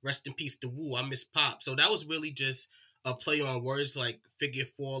 Rest in peace to Woo. I miss Pop. So that was really just a play on words like figure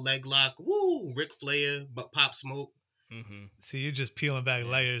 4 leg lock. Woo, Ric Flair, but Pop Smoke. Mm-hmm. See, you're just peeling back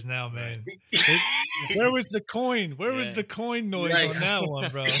layers now, man. Where was the coin? Where was the coin noise on that one,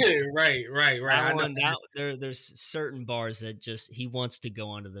 bro? right. There's certain bars that just he wants to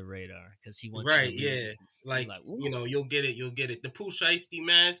go under the radar because he wants right, to yeah. Like you know, you'll get it. The Pooh Shiesty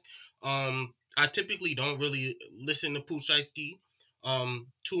Mask. I typically don't really listen to Pooh Shiesty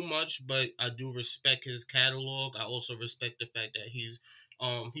too much, but I do respect his catalog. I also respect the fact that he's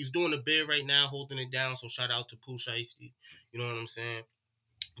doing a bid right now, holding it down. So shout out to Pooh Shiesty. You know what I'm saying?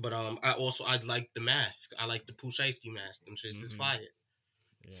 But I like the mask. I like the Pooh Shiesty mask. Them shits is fire.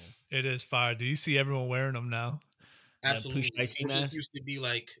 Yeah, it is fire. Do you see everyone wearing them now? Absolutely. It used to be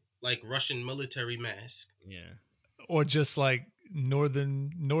like Russian military mask. Yeah. Or just like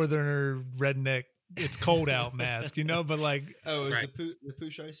northerner redneck. It's cold out mask, you know. But like, the Pooh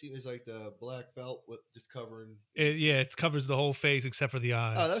Shiesty is like the black felt with just covering. It covers the whole face except for the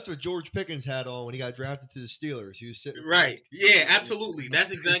eyes. Oh, that's what George Pickens had on when he got drafted to the Steelers. He was sitting right. Yeah, absolutely.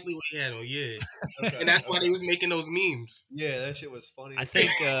 That's exactly what he had on. Yeah, and that's why they was making those memes. Yeah, that shit was funny. I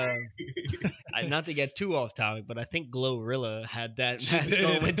think, not to get too off topic, but I think Glorilla had that mask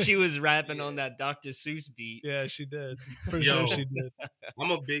on when she was rapping on that Dr. Seuss beat. Yeah, she did. For sure, she did.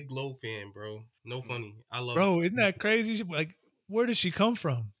 I'm a big Glow fan, bro. No funny. I love Bro, isn't that crazy? Like, where does she come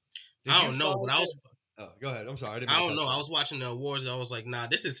from? I don't know, but I was. Oh, go ahead. I'm sorry. I don't know. I was watching the awards. I was like, nah,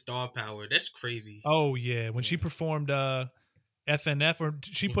 this is star power. That's crazy. Oh yeah, when she performed FNF, or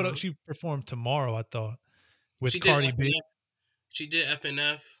she performed Tomorrow, I thought, with Cardi B. She did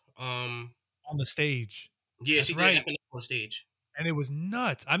FNF on the stage. Yeah, that's she did FNF on stage, and it was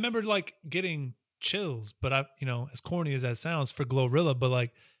nuts. I remember like getting chills, but as corny as that sounds for Glorilla, but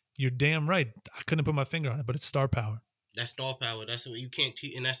like. You're damn right. I couldn't put my finger on it, but it's star power. That's star power. That's what you can't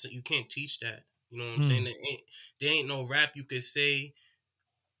teach, and you can't teach that. You know what I'm saying? There ain't no rap you could say.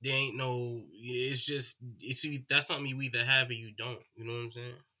 There ain't no. It's just that's something you either have or you don't. You know what I'm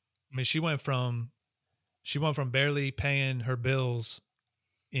saying? I mean, she went from barely paying her bills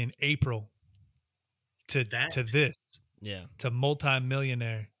in April to this. Yeah, to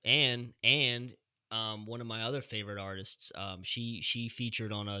multi-millionaire. And one of my other favorite artists, she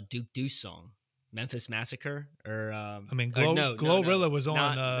featured on a Duke Deuce song, Memphis Massacre, or Glorilla was on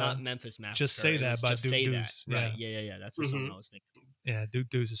not Memphis Massacre. Just Say That by Duke Deuce. That. Right? Yeah. That's the song I was thinking. Yeah, Duke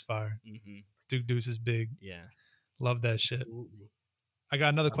Deuce is fire. Mm-hmm. Duke Deuce is big. Yeah, love that shit. I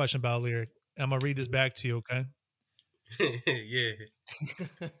got another question about lyric. I'm gonna read this back to you, okay? Yeah.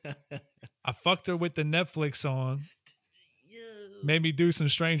 I fucked her with the Netflix song. Made me do some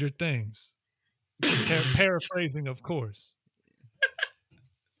stranger things. Paraphrasing, of course.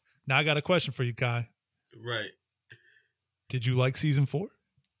 Now I got a question for you, Kai. Right. Did you like season 4?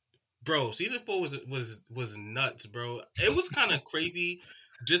 Bro, season 4 was nuts, bro. It was kind of crazy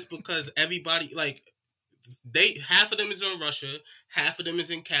just because everybody half of them is in Russia, half of them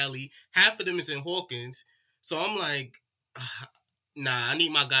is in Cali, half of them is in Hawkins. So I'm like, nah, I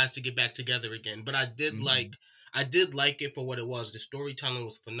need my guys to get back together again. But I did like it for what it was. The storytelling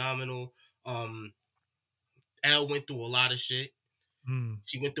was phenomenal. Elle went through a lot of shit.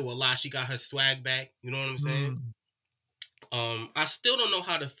 She went through a lot. She got her swag back. You know what I'm saying? I still don't know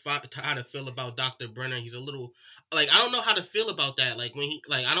how to feel about Dr. Brenner. He's a little I don't know how to feel about that. Like when he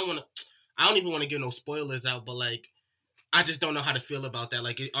I don't even want to give no spoilers out, but I just don't know how to feel about that.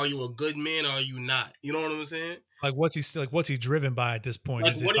 Like, are you a good man or are you not? You know what I'm saying? Like, what's he driven by at this point?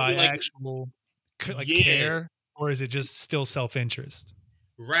 Is it by actual care, or is it just still self-interest?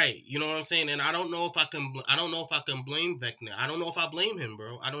 Right. You know what I'm saying? And I don't know if I can. I don't know if I can blame Vecna. I don't know if I blame him,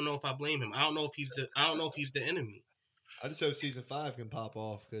 bro. I don't know if I blame him. I don't know if he's the. I don't know if he's the enemy. I just hope season 5 can pop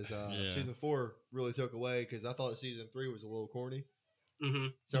off because season 4 really took away because I thought season 3 was a little corny. Mm-hmm.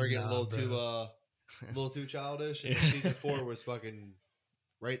 Started getting a little too childish, and then season 4 was fucking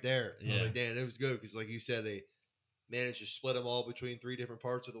right there. I was like, damn, it was good because, like you said, they managed to split them all between 3 different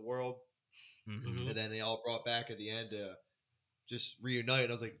parts of the world, and then they all brought back at the end to just reunite.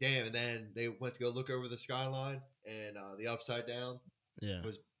 And I was like, damn. And then they went to go look over the skyline, and the Upside Down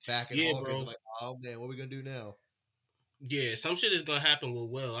was back in August. I'm like, oh man, what are we gonna do now? Yeah, some shit is gonna happen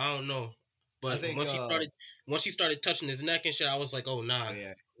with Will. I don't know, but I think, once he started touching his neck and shit, I was like, oh nah. Oh,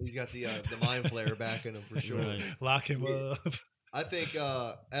 yeah, he's got the mind flare back in him for sure. Right. Lock him up. I think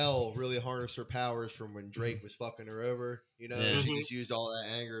Elle really harnessed her powers from when Drake was fucking her over. You know, she just used all that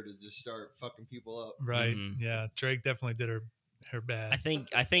anger to just start fucking people up. Right. Yeah, Drake definitely did her bad.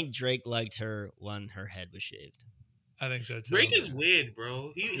 I think Drake liked her when her head was shaved. I think so too. Drake is weird,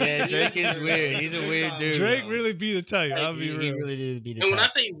 bro. Drake is weird. He's a weird dude. Drake really be the type. I'll be real. He really did be the type. And when I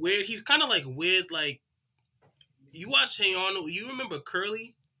say weird, he's kind of like weird. Like you watch Hey Arnold, you remember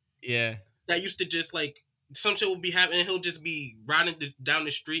Curly? Yeah. That used to just like some shit will be happening. He'll just be riding down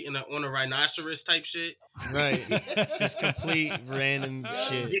the street on a rhinoceros type shit. Right. Just complete random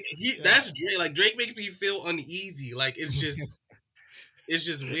shit. That's Drake. Like Drake makes me feel uneasy. Like it's just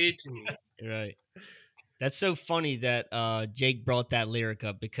weird to me. Right. That's so funny that Jake brought that lyric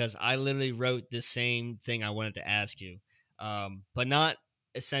up because I literally wrote the same thing I wanted to ask you, but not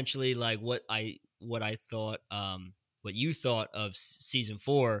essentially like what I thought, what you thought of season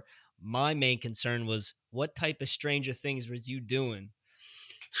 4. My main concern was what type of Stranger Things was you doing,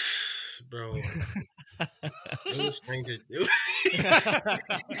 bro? It was Stranger.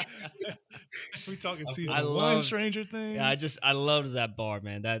 We talking season 1 Stranger Things? Yeah, I loved that bar,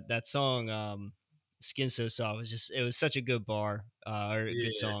 man. That song. Skin So Soft it was such a good bar or a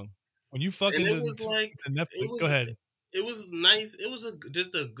good song. When you fucking it was like Netflix, go ahead. It was nice. It was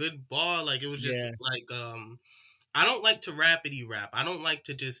just a good bar. Like it was just like I don't like to rapidy rap. I don't like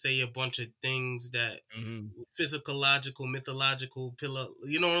to just say a bunch of things that physiological, mythological pillar.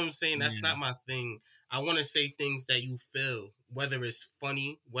 You know what I'm saying? That's not my thing. I want to say things that you feel, whether it's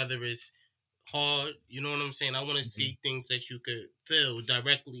funny, whether it's hard. You know what I'm saying? I want to see things that you could feel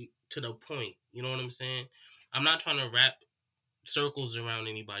directly to the point. You know what I'm saying? I'm not trying to wrap circles around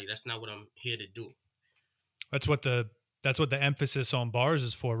anybody. That's not what I'm here to do. That's what the emphasis on bars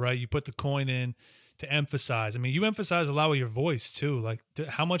is for, right? You put the coin in to emphasize. I mean, you emphasize a lot with your voice too. Like,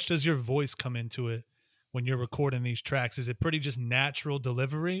 how much does your voice come into it when you're recording these tracks? Is it pretty just natural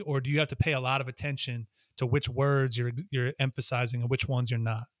delivery, or do you have to pay a lot of attention to which words you're emphasizing and which ones you're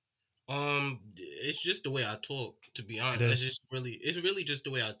not? It's just the way I talk, to be honest. It's really just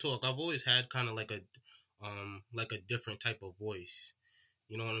the way I talk. I've always had kind of like a different type of voice.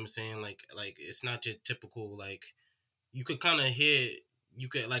 You know what I'm saying? Like it's not your typical, like you could kind of hear,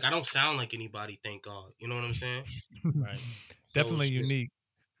 I don't sound like anybody, thank God. You know what I'm saying? Right. Definitely unique.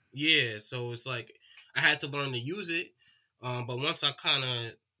 Yeah. So it's like, I had to learn to use it. But once I kind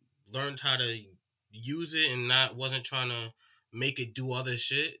of learned how to use it and wasn't trying to make it do other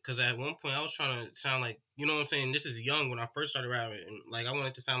shit, because at one point I was trying to sound like, you know what I'm saying, this is young when I first started rapping, and like I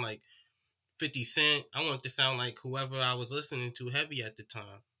wanted to sound like 50 Cent. I wanted to sound like whoever I was listening to heavy at the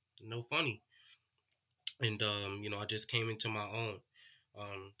time. No funny. And I just came into my own.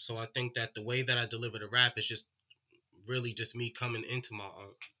 So I think that the way that I deliver the rap is just really just me coming into my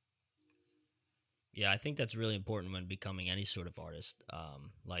own. Yeah, I think that's really important when becoming any sort of artist.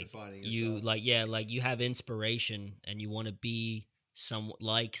 Like yourself. You have inspiration and you want to be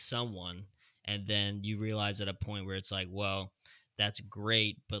someone, and then you realize at a point where it's like, well, that's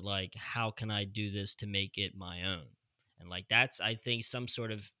great, but like, how can I do this to make it my own? And like, that's, I think,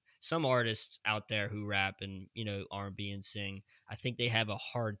 some artists out there who rap and, R&B and sing, I think they have a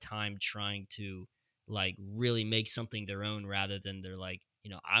hard time trying to like really make something their own, rather than they're like,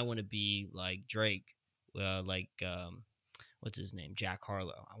 I want to be like Drake, what's his name? Jack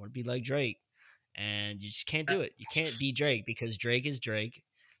Harlow. I want to be like Drake. And you just can't do it. You can't be Drake because Drake is Drake.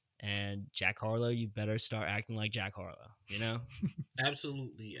 And Jack Harlow, you better start acting like Jack Harlow,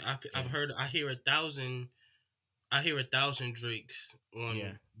 Absolutely. I hear 1,000 Drakes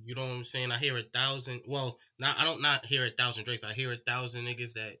on, you know what I'm saying? I hear 1,000. Well, I don't not hear 1,000 Drakes. I hear 1,000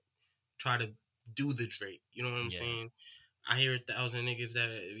 niggas that try to do the Drake. You know what I'm saying? I hear 1,000 niggas that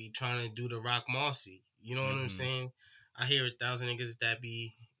be trying to do the Rock Marcy. You know what I'm saying? I hear 1,000 niggas that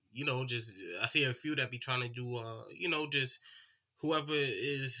be, I hear a few that be trying to do, just whoever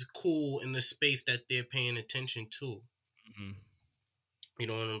is cool in the space that they're paying attention to. You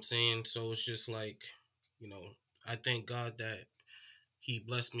know what I'm saying? So it's just like, you know, I thank God that He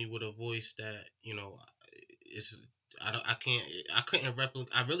blessed me with a voice that, you know, is I couldn't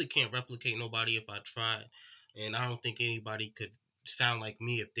replicate. I really can't replicate nobody if I tried, and I don't think anybody could sound like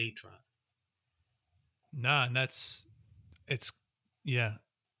me if they tried. Nah, and it's yeah.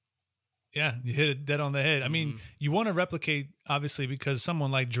 Yeah, you hit it dead on the head. I mean, you want to replicate obviously because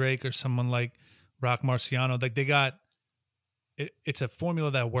someone like Drake or someone like Rock Marciano, like they got it's a formula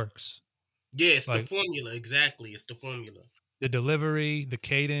that works. Yeah, it's the Like formula. Exactly, it's the formula. the delivery, the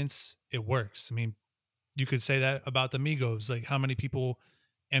cadence, it works. I mean, you could say that about the Migos. Like how many people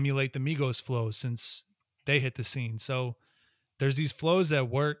emulate the Migos flow since they hit the scene. So there's these flows that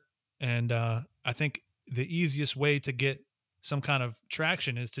work, and I think the easiest way to get some kind of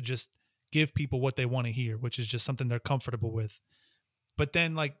traction is to just give people what they want to hear, which is just something they're comfortable with. But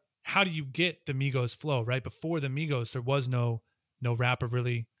then, like, how do you get the Migos flow? Right before the Migos, there was no rapper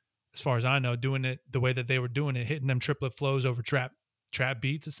really, as far as I know, doing it the way that they were doing it, hitting them triplet flows over trap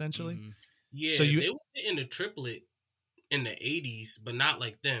beats, essentially. So Yeah, you they was hitting the triplet in the '80s, but not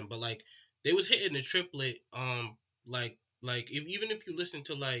like them. But like they was hitting the triplet, even if you listen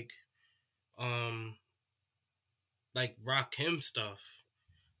to um like Rakim stuff,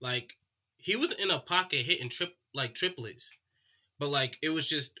 like he was in a pocket hitting triplets, but like it was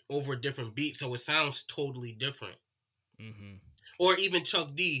just over a different beat, so it sounds totally different. Or even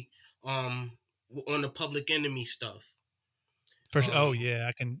Chuck D, on the Public Enemy stuff. oh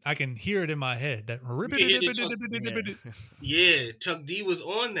yeah, I can hear it in my head. That You can hear yeah, Chuck D was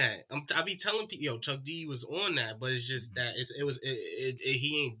on that. I be telling people, yo, Chuck D was on that, but it's just that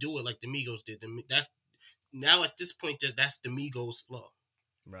he ain't do it like the Migos did. That's now at this point that's the Migos flow.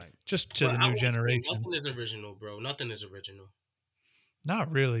 Right. Just to But the I new always say generation. nothing is original, bro. Nothing is original.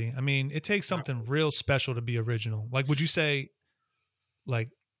 Not really. I mean, it takes something real special to be original. Like, would you say, like,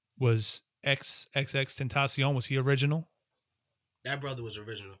 was XXX was he original? That brother was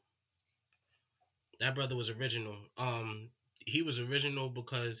original. That brother was original. He was original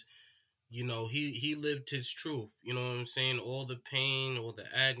because, you know, he lived his truth. You know what I'm saying? All the pain, all the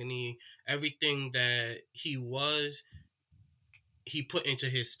agony, everything that he put into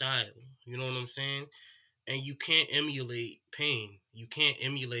his style. You know what I'm saying? And you can't emulate pain. You can't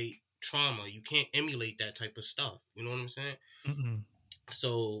emulate trauma. You can't emulate that type of stuff. You know what I'm saying? Mm-mm.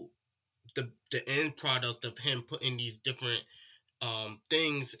 So the end product of him putting these different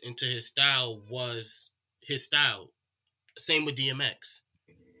things into his style was his style. Same with DMX.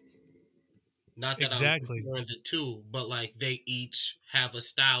 Not that I'm Exactly. comparing the two, but like they each have a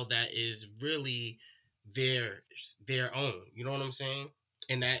style that is really their own. You know what I'm saying?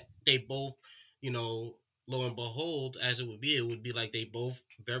 And that they both, you know, lo and behold, as it would be like they both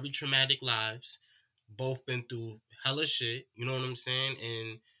very traumatic lives, both been through hella shit. You know what I'm saying?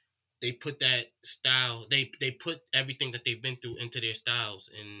 And they put that style, they put everything that they've been through into their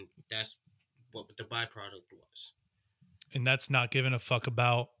styles, and that's what the byproduct was. And that's not giving a fuck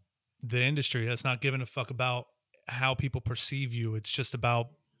about the industry. That's not giving a fuck about how people perceive you. It's just about,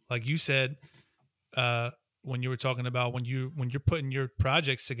 like you said, when you were talking about when you're putting your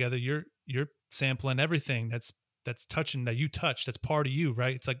projects together, you're sampling everything that's touching, that you touch, that's part of you,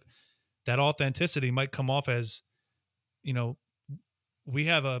 right? It's like that authenticity might come off as, you know, we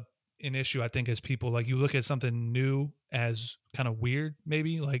have an issue, I think, as people, like you look at something new as kind of weird,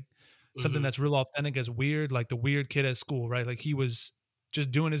 maybe like something that's real authentic as weird, like the weird kid at school, right? Like he was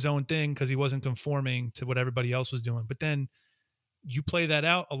just doing his own thing because he wasn't conforming to what everybody else was doing. But then you play that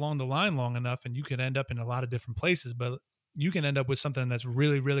out along the line long enough and you can end up in a lot of different places, but you can end up with something that's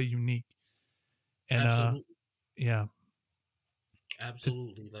really, really unique. And Absolutely. Yeah.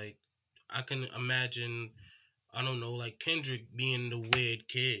 Absolutely. Like I can imagine, I don't know, like Kendrick being the weird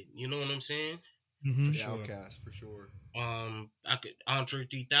kid. You know what I'm saying? Mm-hmm. The Outcast for sure. I could Andre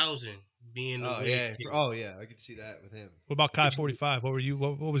 3000 being the weird kid. Yeah, I could see that with him. What about Kai 45? What were you?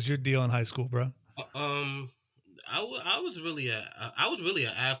 What was your deal in high school, bro? I was really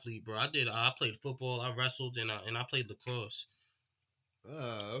an athlete, bro. I played football, I wrestled, and I played lacrosse.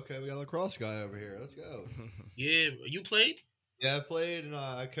 Oh, okay. We got a lacrosse guy over here. Let's go. Yeah, you played? Yeah, I played, and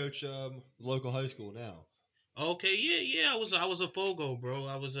I coach local high school now. Okay, yeah. I was a Fogo, bro.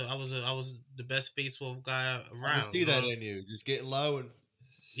 I was the best faithful guy around. I can see that in you, just getting low and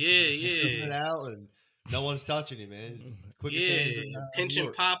yeah, it out, and no one's touching you, man. Quickest hands in, pinch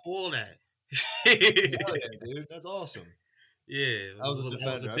and pop, all that. Hell yeah, dude, that's awesome. Yeah, I was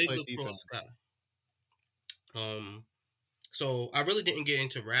a big lacrosse guy. So I really didn't get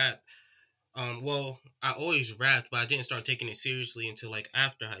into rap. Well, I always rapped, but I didn't start taking it seriously until like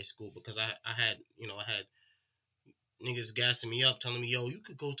after high school because I had niggas gassing me up, telling me, yo, you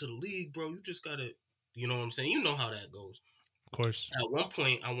could go to the league, bro. You just gotta, you know what I'm saying? You know how that goes. Of course. At one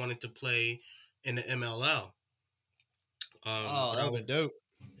point, I wanted to play in the MLL. Oh, But that would have been dope.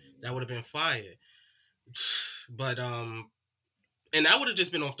 that would have been fire. But and that would have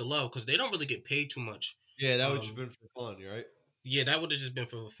just been off the low because they don't really get paid too much. Yeah, that would have been for fun, right? Yeah, that would have just been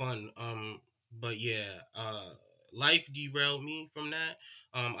for fun. But yeah, life derailed me from that.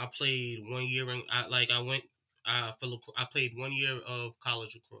 I played 1 year and I played 1 year of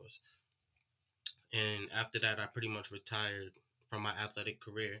college lacrosse, and after that, I pretty much retired from my athletic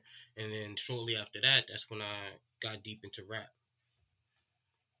career. And then shortly after that, that's when I got deep into rap.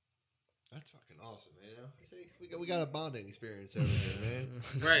 That's fucking awesome, man. You know? See, we got a bonding experience over here, man.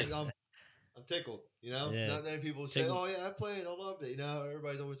 Right. I'm tickled, you know? Yeah. Not many people say, Tickled. oh, yeah, I played. I loved it. You know,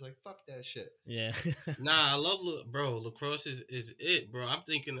 everybody's always like, fuck that shit. Yeah. Nah, I love lacrosse is it, bro. I'm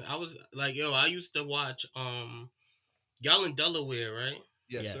thinking I was like, yo, I used to watch y'all in Delaware, right?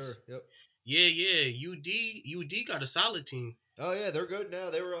 Yes, Yes. sir. Yep. Yeah. UD got a solid team. Oh, yeah, they're good now.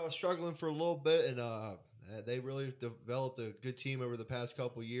 They were struggling for a little bit, and they really developed a good team over the past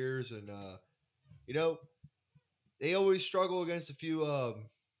couple years. And, you know, they always struggle against a few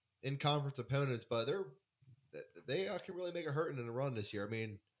in-conference opponents, but they can really make a hurting in the run this year. I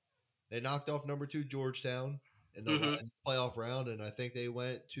mean, they knocked off number 2 Georgetown in the playoff round, and I think they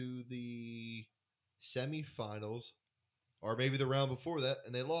went to the semifinals, or maybe the round before that,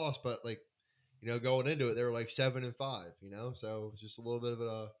 and they lost. But like, you know, going into it, they were like 7-5. You know, so it's just a little bit of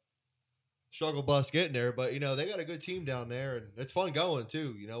a struggle bus getting there. But you know, they got a good team down there, and it's fun going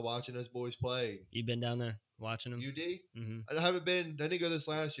too. You know, watching those boys play. You been down there watching them? UD? Mm-hmm. I haven't been. I didn't go this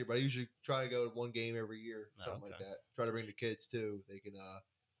last year, but I usually try to go to one game every year, something like that. Try to bring the kids too. They can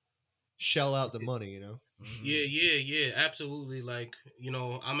shell out the money, you know. Yeah, absolutely. Like, you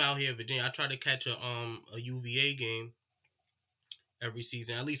know, I'm out here in Virginia. I try to catch a UVA game every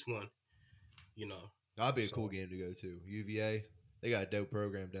season, at least one. You know, That'd be a cool game to go to. UVA, they got a dope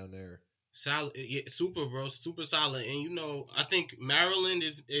program down there. solid, yeah, super, bro, super solid. And you know, I think Maryland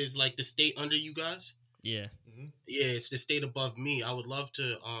is like the state under you guys. Yeah. Mm-hmm. Yeah, it's the state above me. I would love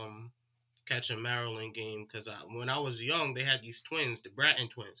to catch a Maryland game because when I was young, they had these twins, the Bratton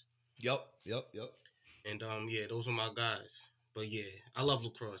twins. Yep. And yeah, those are my guys. But yeah, I love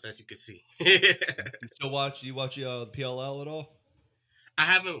lacrosse, as you can see. You still watch? You watch the PLL at all? I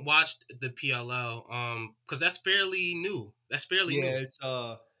haven't watched the PLL because that's fairly new. New. It's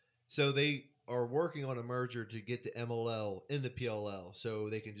so they are working on a merger to get the MLL into PLL, so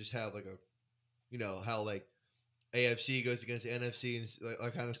they can just have like a, you know, how like AFC goes against the NFC and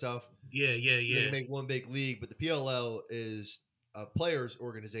that kind of stuff. Yeah. They can make one big league, but the PLL is a players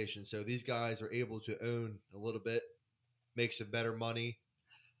organization, so these guys are able to own a little bit, make some better money.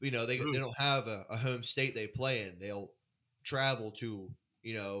 You know, they don't have a home state they play in. They'll travel to,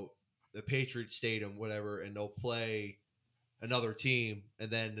 you know, the Patriots Stadium, whatever, and they'll play another team,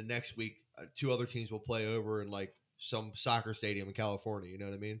 and then the next week 2 other teams will play over in like some soccer stadium in California. You know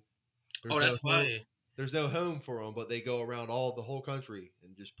what I mean? That's fine. There's no home for them, but they go around the whole country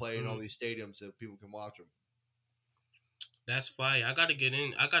and just play in all these stadiums so people can watch them. That's fire. I gotta get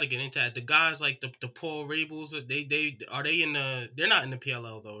into that. The guys like the Paul Rabels, they're not in the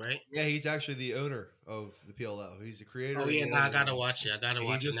PLL though, right? Yeah, he's actually the owner of the PLL. He's the creator. Oh yeah, I gotta watch it.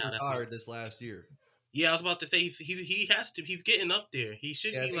 He just retired this last year. Yeah, I was about to say he's getting up there. He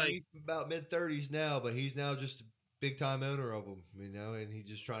should be like he's about mid-30s now, but he's now just a big time owner of them, you know, and he's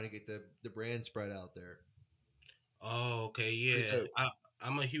just trying to get the brand spread out there. Oh, okay, yeah.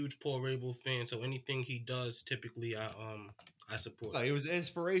 I'm a huge Paul Rabel fan, so anything he does, typically, I support. He was an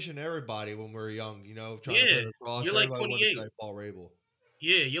inspiration to everybody when we were young, you know. Yeah, to across. You're like 28. Paul Rabel.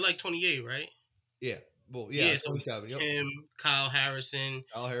 Yeah, you're like 28, right? Yeah. Well, yeah. So him, Kyle Harrison,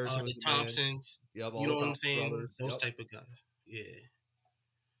 the Thompsons. Yep, you know what I'm saying? Brothers. Those type of guys. Yeah.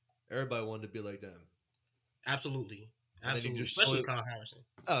 Everybody wanted to be like them. Absolutely. Especially Kyle Harrison.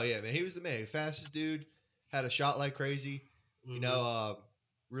 Oh yeah, man. He was the man. Fastest dude. Had a shot like crazy. You know,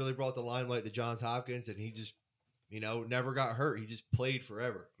 really brought the limelight to Johns Hopkins, and he just, you know, never got hurt. He just played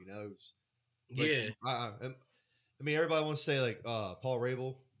forever. You know, it was I mean, everybody wants to say like Paul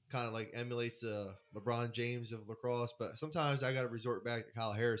Rabel kind of like emulates LeBron James of lacrosse, but sometimes I got to resort back to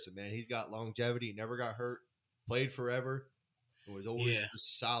Kyle Harrison. Man, he's got longevity. He never got hurt. Played forever. It was always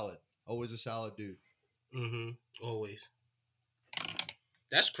just solid. Always a solid dude. Always.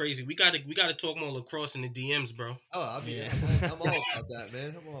 That's crazy. We gotta talk more lacrosse in the DMs, bro. Oh, I'm all about that,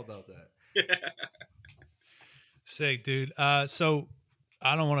 man. I'm all about that. Sick, dude. So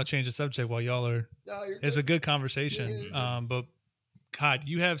I don't want to change the subject while y'all are. No, you're it's good. a good conversation. Yeah. But God,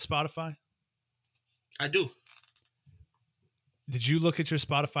 you have Spotify? I do. Did you look at your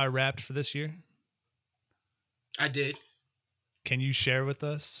Spotify Wrapped for this year? I did. Can you share with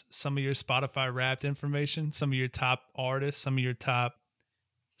us some of your Spotify Wrapped information? Some of your top artists, some of your top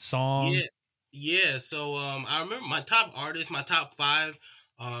songs? Yeah. So I remember my top artists, my top 5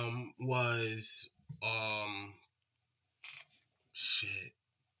 was shit.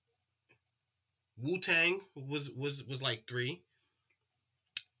 Wu-Tang was like 3.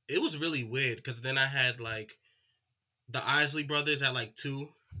 It was really weird because then I had like the Isley Brothers at like 2.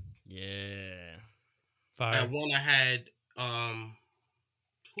 Yeah. Fire. At 1 I had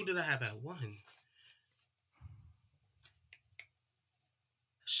who did I have at 1?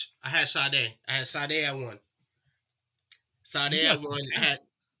 I had Sade. I had Sade at 1. Sade You at got 1. some I had taste.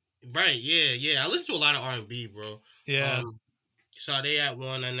 right, yeah. I listen to a lot of R&B, bro. Yeah. Sade at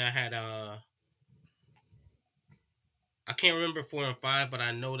 1, and I had I can't remember 4 and 5, but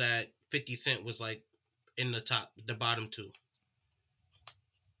I know that 50 Cent was like in the bottom 2.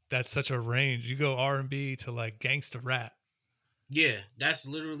 That's such a range. You go R&B to like gangsta rap. Yeah, that's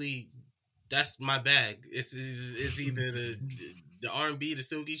my bag. It's either the R&B, the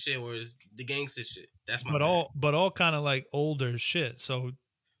silky shit, or it's the gangster shit. That's my bag. But all kind of like older shit. So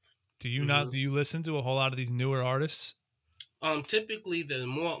do you Mm-hmm. do you listen to a whole lot of these newer artists? Typically the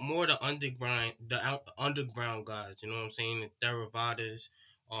more the underground guys, you know what I'm saying? The Theravadas,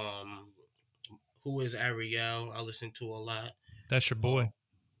 who is Ariel, I listen to a lot. That's your boy.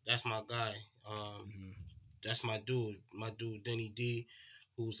 That's my guy. That's my dude Denny D,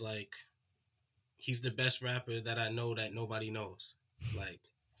 who's like, he's the best rapper that I know that nobody knows. Like,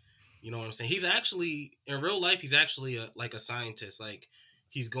 you know what I'm saying? He's actually in real life. He's actually like a scientist. Like,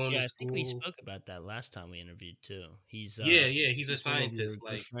 he's going to school. I think we spoke about that last time we interviewed too. He's he's a scientist.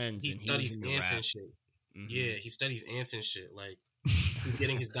 Like, friends, he and studies he ants and shit. Mm-hmm. Yeah, he studies ants and shit. Like, he's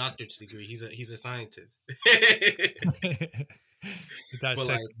getting his doctorate's degree. He's a scientist. That sex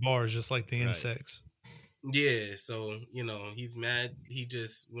like, bars just like the insects. Yeah, so you know he's mad. He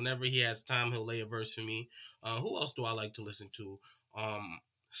just whenever he has time, he'll lay a verse for me. Who else do I like to listen to?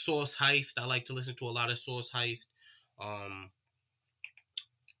 Source Heist. I like to listen to a lot of Source Heist.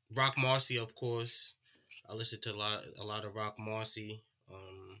 Rock Marcy, of course. I listen to a lot of Rock Marcy.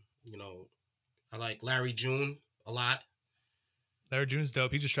 You know, I like Larry June a lot. Larry June's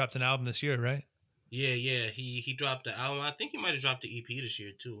dope. He just dropped an album this year, right? Yeah. He dropped the album. I think he might have dropped the EP this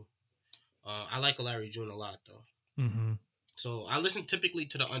year too. I like Larry June a lot though. Mm-hmm. So I listen typically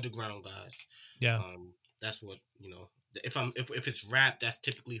to the underground guys. Yeah. That's what, you know. If it's rap, that's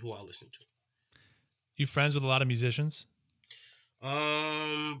typically who I listen to. You friends with a lot of musicians?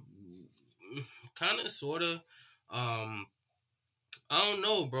 Kind of, sorta. I don't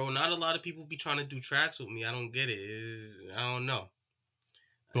know, bro. Not a lot of people be trying to do tracks with me. I don't get it. I don't know.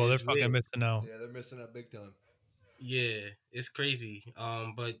 Well, they're fucking missing out. Yeah, they're missing out big time. Yeah, it's crazy.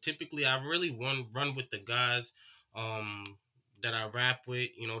 But typically I really run with the guys that I rap with,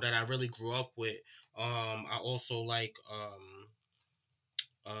 you know, that I really grew up with. I also like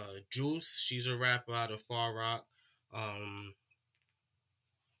Juice. She's a rapper out of Far Rock.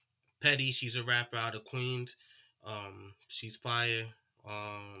 Petty, she's a rapper out of Queens. She's fire.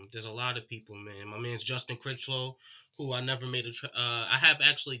 There's a lot of people, man. My man's Justin Critchlow, who I never made I have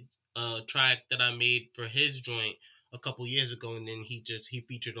actually a track that I made for his joint a couple years ago, and then he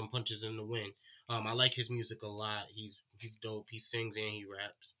featured on Punches in the Wind. I like his music a lot. He's dope. He sings and he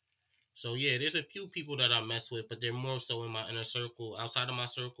raps. So yeah, there's a few people that I mess with, but they're more so in my inner circle. Outside of my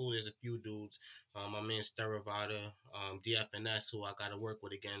circle, there's a few dudes. My man's Theravada, DFNS, who I gotta work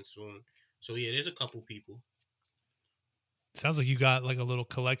with again soon. So yeah, there's a couple people. Sounds like you got like a little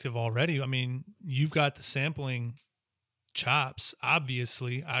collective already. I mean, you've got the sampling chops,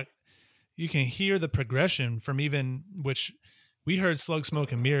 obviously. You can hear the progression from even, which we heard Slug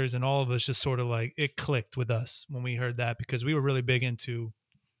Smoke and Mirrors, and all of us just sort of like, it clicked with us when we heard that, because we were really big into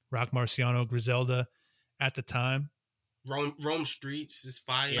Rock Marciano, Griselda at the time. Rome Streets is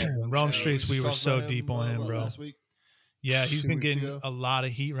fire. Yeah, Rome Streets, we were so deep on him, bro. Last week? Yeah, he's been getting a lot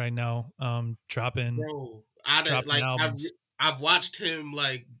of heat right now. Dropping, bro. I've watched him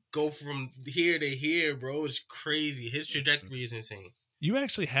like go from here to here, bro. It's crazy. His trajectory is insane. You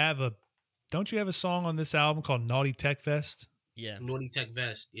actually don't you have a song on this album called Naughty Tech Fest? Yeah, Naughty Tech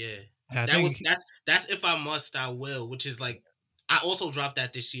Vest. Yeah, that's If I Must, I Will, which is like, I also dropped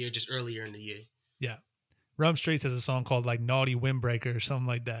that this year, just earlier in the year. Yeah, Rum Streets has a song called like Naughty Windbreaker or something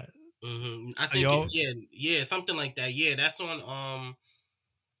like that. Mm-hmm. I think something like that. Yeah, that's on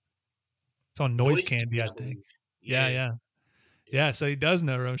it's on Noise Candy, I think. Yeah. So he does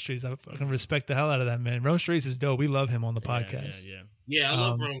know Rome Streets. I fucking respect the hell out of that, man. Rome Streets is dope. We love him on the podcast. Yeah, I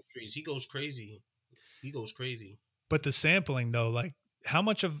love Rome Streets. He goes crazy. But the sampling though, like how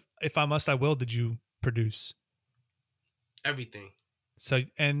much of If I Must I Will did you produce? Everything. So,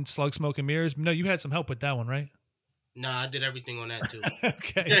 and Slug Smoke and Mirrors? No, you had some help with that one, right? Nah, I did everything on that too.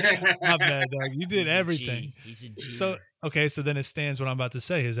 Okay. My bad, dog. You did He's a everything. G. He's a G. So, okay, so then it stands what I'm about to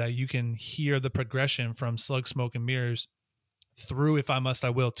say is that you can hear the progression from Slug Smoke and Mirrors through If I Must I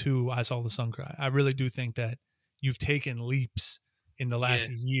Will to I Saw the Sun Cry. I really do think that you've taken leaps in the last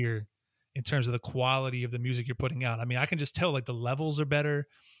year in terms of the quality of the music you're putting out. I mean, I can just tell like the levels are better,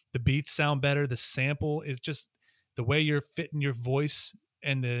 the beats sound better, the sample is just the way you're fitting your voice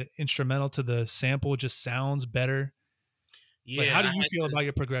and the instrumental to the sample just sounds better. Yeah. Like, how do you feel about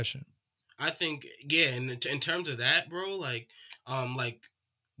your progression? I think, in terms of that, bro, like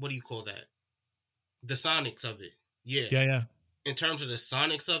what do you call that? The sonics of it. Yeah. Yeah. In terms of the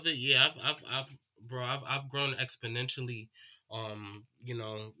sonics of it, yeah, I've grown exponentially. You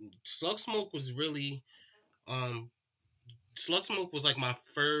know, Slug Smoke was really, Slug Smoke was like my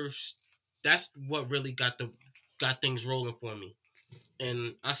first. That's what really got things rolling for me,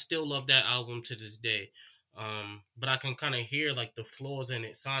 and I still love that album to this day. But I can kind of hear like the flaws in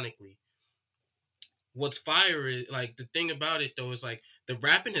it sonically. What's fire is like the thing about it though is like the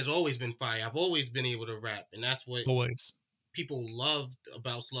rapping has always been fire. I've always been able to rap, and that's what Always. people loved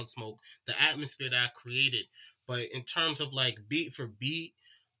about Slug Smoke, the atmosphere that I created. But in terms of like beat for beat,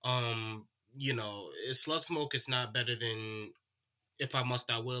 you know, Slug Smoke is not better than If I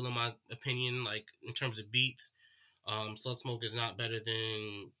Must I Will, in my opinion. Like in terms of beats, Slug Smoke is not better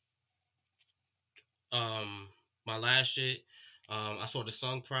than my last shit. I Saw the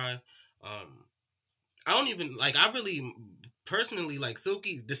Sun Cry. I don't even like. I really personally like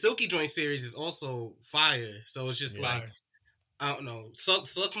the Silky Joint series is also fire. So it's just like I don't know. Slug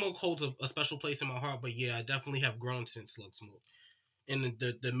Smoke holds a special place in my heart, but yeah, I definitely have grown since Slug Smoke. And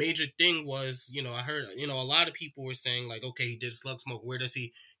the major thing was, you know, I heard, you know, a lot of people were saying like, okay, he did Slug Smoke.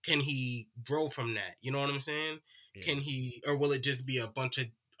 Can he grow from that? You know what I'm saying? Yeah. Can he, or will it just be a bunch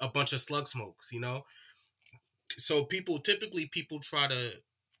of Slug Smokes? You know. So people try to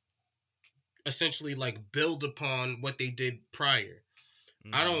essentially like build upon what they did prior.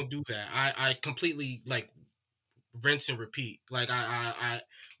 Mm-hmm. I don't do that. I completely like rinse and repeat. Like I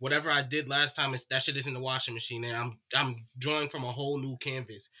whatever I did last time, that shit is in the washing machine, and I'm drawing from a whole new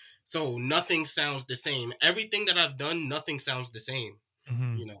canvas. So nothing sounds the same. Everything that I've done, nothing sounds the same.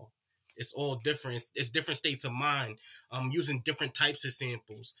 Mm-hmm. You know, it's all different. It's different states of mind. I'm using different types of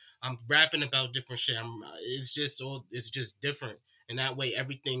samples. I'm rapping about different shit. It's just different, and that way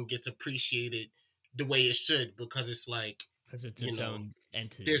everything gets appreciated the way it should, because it's like because it's its own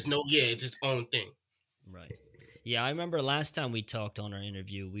entity. There's it's its own thing. Right. Yeah, I remember last time we talked on our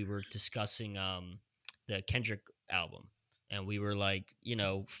interview, we were discussing the Kendrick album, and we were like, you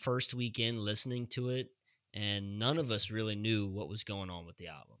know, first weekend listening to it, and none of us really knew what was going on with the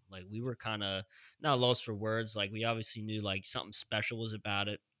album. Like, we were kind of not lost for words. Like, we obviously knew like something special was about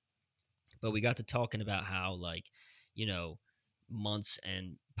it, but we got to talking about how, like, you know, months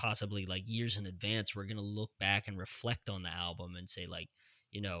and possibly like years in advance, we're going to look back and reflect on the album and say, like,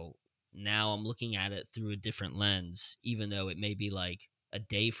 you know, now I'm looking at it through a different lens, even though it may be like a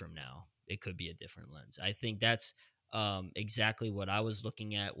day from now, it could be a different lens. I think that's exactly what I was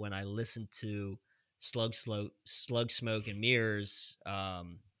looking at when I listened to Slug Smoke and Mirrors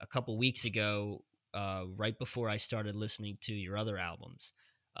a couple weeks ago, right before I started listening to your other albums.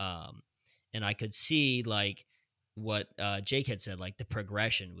 And I could see like what Jake had said, like the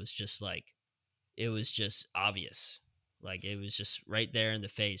progression was just like, it was just obvious. Like, it was just right there in the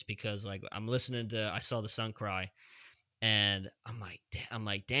face, because like I'm listening to I Saw the Sun Cry, and I'm like,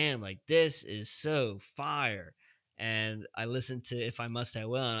 damn, like this is so fire. And I listened to If I Must I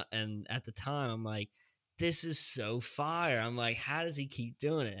Will, and at the time I'm like, this is so fire. I'm like, how does he keep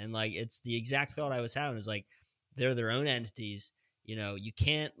doing it? And like, it's the exact thought I was having, is like, they're their own entities. You know, you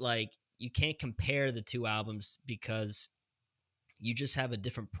can't compare the two albums, because you just have a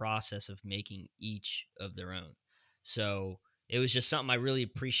different process of making each of their own. So it was just something I really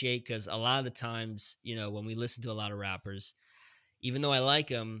appreciate, because a lot of the times, you know, when we listen to a lot of rappers, even though I like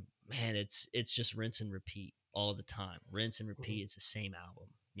them, man, it's just rinse and repeat all the time. Rinse and repeat. It's the same album,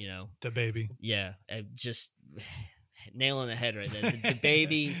 you know? The Baby. Yeah. Just nail on the head right there. The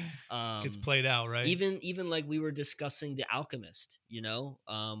Baby gets played out, right? Even like we were discussing The Alchemist, you know?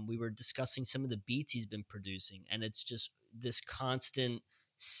 We were discussing some of the beats he's been producing, and it's just this constant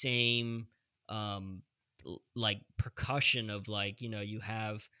same like percussion of like, you know, you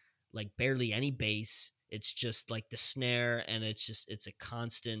have like barely any bass. It's just like the snare, and it's a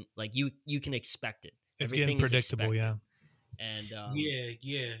constant, like you can expect it. It's getting predictable. Yeah. And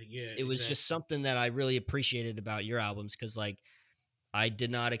yeah. it was just something that I really appreciated about your albums, because like I did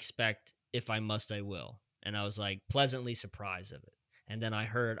not expect If I Must I Will, and I was like pleasantly surprised of it. And then I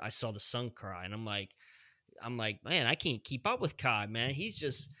saw the Sun Cry, and I'm like, man, I can't keep up with Kai, man. He's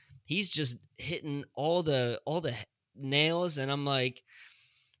just hitting all the nails, and I'm like,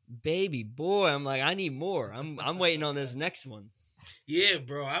 baby boy, I'm like, I need more. I'm waiting on this next one. Yeah,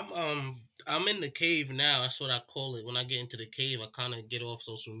 bro. I'm in the cave now. That's what I call it. When I get into the cave, I kind of get off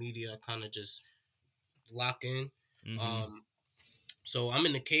social media. I kind of just lock in. Mhm. So I'm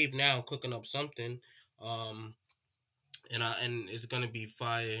in the cave now, cooking up something. And it's gonna be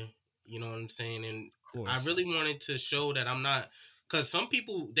fire. You know what I'm saying? And Of course. I really wanted to show that I'm not, because some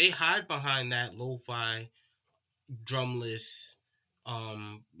people they hide behind that lo-fi, drumless,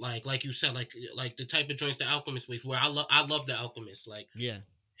 like you said, like the type of joints the Alchemist makes. Where I love the Alchemist. Like Yeah.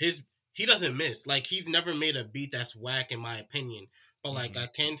 he doesn't miss. Like he's never made a beat that's whack in my opinion. But like I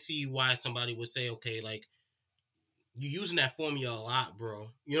can see why somebody would say, okay, like you using that formula a lot,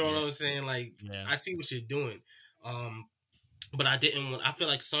 bro. You know what I'm saying? Like I see what you're doing. But I didn't want. I feel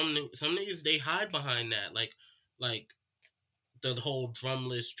like some niggas they hide behind that, like the whole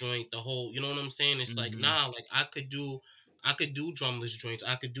drumless joint, the whole. You know what I'm saying? It's like nah. Like I could do drumless joints.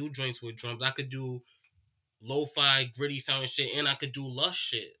 I could do joints with drums. I could do lo-fi gritty sounding shit, and I could do lush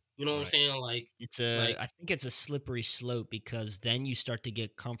shit. You know what I'm saying? Like I think it's a slippery slope, because then you start to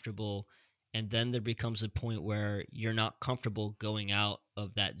get comfortable, and then there becomes a point where you're not comfortable going out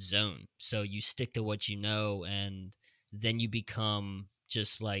of that zone. So you stick to what you know, and then you become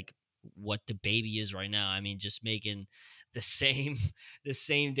just like what the baby is right now. I mean, just making the same the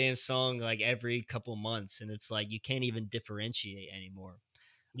same damn song like every couple months, and it's like you can't even differentiate anymore.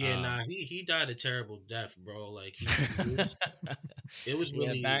 yeah, nah, he died a terrible death, bro. Like it was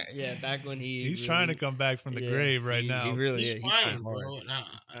really back when he's trying to come back from the grave right now. He really he's is. trying, bro. And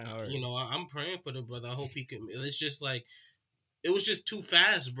I'm praying for the brother. I hope he can. It's just like it was just too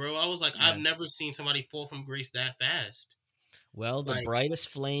fast, bro. I was like, I've never seen somebody fall from grace that fast. Well, the brightest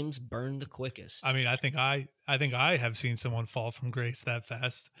flames burn the quickest. I mean, I think I have seen someone fall from grace that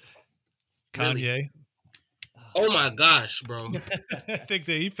fast. Really? Kanye. Oh my gosh, bro. I think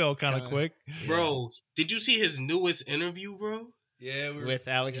that he fell kind of quick. Bro, did you see his newest interview, bro? Yeah, with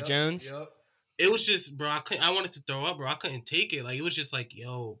Alex Jones. Yep. It was just, bro. I wanted to throw up, bro. I couldn't take it. Like it was just like,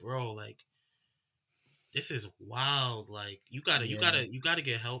 yo, bro. Like this is wild. Like you gotta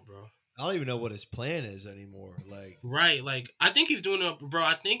get help, bro. I don't even know what his plan is anymore. Like right. Like I think he's doing it, bro.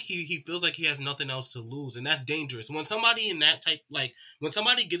 I think he feels like he has nothing else to lose, and that's dangerous. When somebody in that type, like when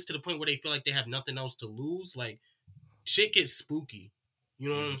somebody gets to the point where they feel like they have nothing else to lose, like shit gets spooky. You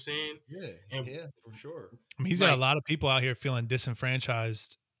know what I'm saying? Yeah, for sure. I mean, he's got a lot of people out here feeling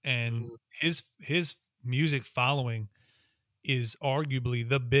disenfranchised, and his music following is arguably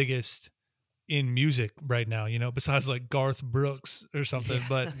the biggest in music right now, you know, besides like Garth Brooks or something.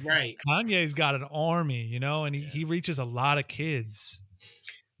 But Kanye's got an army, you know, and he reaches a lot of kids.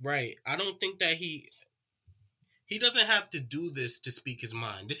 Right. I don't think that he doesn't have to do this to speak his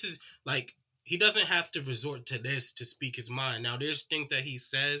mind. This is like he doesn't have to resort to this to speak his mind. Now there's things that he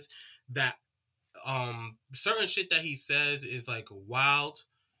says that certain shit that he says is like wild.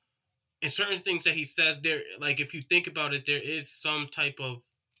 And certain things that he says there, like if you think about it, there is some type of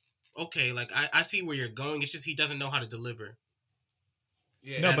okay, like I see where you're going. It's just he doesn't know how to deliver.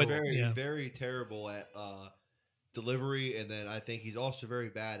 Yeah, no, but he's very terrible at delivery, and then I think he's also very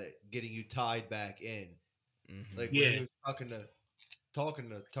bad at getting you tied back in. Like when he was talking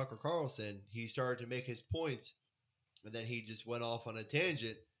to Tucker Carlson, he started to make his points, and then he just went off on a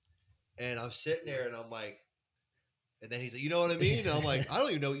tangent, and I'm sitting there, and I'm like, and then he's like, you know what I mean? And I'm like, I don't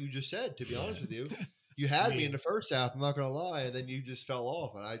even know what you just said, to be honest with you. You had me in the first half, I'm not going to lie, and then you just fell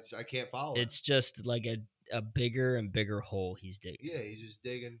off, and I can't follow it. It's just like a bigger and bigger hole he's digging. Yeah, he's just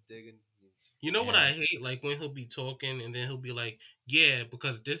digging. You know what I hate? Like when he'll be talking, and then he'll be like, yeah,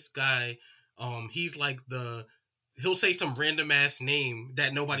 because this guy, he's like he'll say some random ass name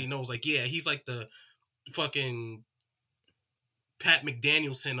that nobody knows. Like, yeah, he's like the fucking Pat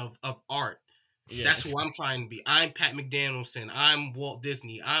McDanielson of art. Yeah. That's who I'm trying to be. I'm Pat McDanielson. I'm Walt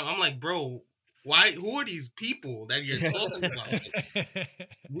Disney. I'm like, bro, why? Who are these people that you're talking about? Like,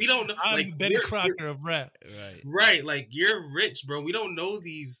 we don't know. I'm like Betty Crocker of rap. Right. Like you're rich, bro. We don't know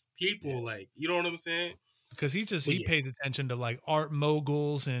these people. Yeah. Like, you know what I'm saying? Because he pays attention to like art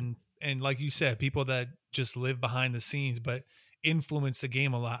moguls and like you said, people that just live behind the scenes but influence the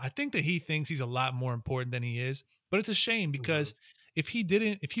game a lot. I think that he thinks he's a lot more important than he is, but it's a shame because if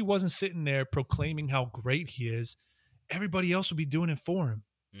he wasn't sitting there proclaiming how great he is, everybody else would be doing it for him.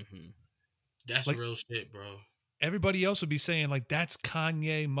 That's like, real shit, bro. everybody else would be saying like, that's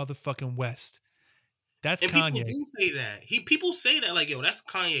Kanye motherfucking West. That's And Kanye. people do say that. People say that like, yo, that's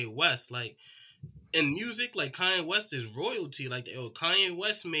Kanye West. Like in music, like Kanye West is royalty. Like, yo, Kanye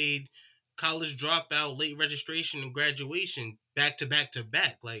West made College Dropout, Late Registration, and Graduation back to back to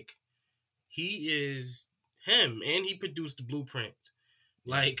back. Like he is him, and he produced Blueprint.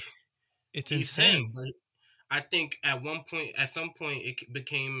 Like It's he's insane. him. Like I think at some point, it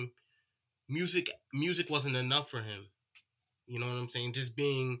became music. Music wasn't enough for him. You know what I'm saying? Just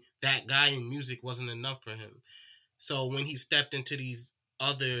being that guy in music wasn't enough for him. So when he stepped into these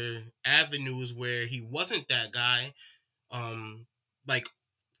other avenues where he wasn't that guy, like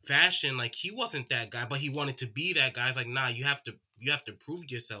fashion, like he wasn't that guy, but he wanted to be that guy. It's like, nah, you have to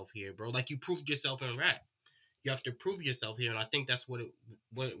prove yourself here, bro. Like you proved yourself in rap. You have to prove yourself here, and I think that's what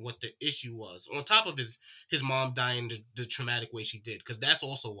the issue was. On top of his mom dying the traumatic way she did, because that's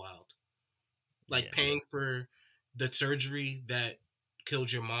also wild. Like paying for the surgery that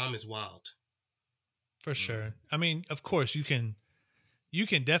killed your mom is wild. For sure. I mean, of course, you can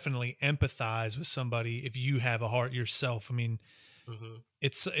definitely empathize with somebody if you have a heart yourself. I mean,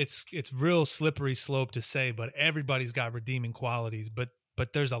 it's real slippery slope to say, but everybody's got redeeming qualities. But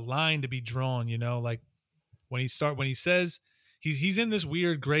there's a line to be drawn, you know, like when he says he's in this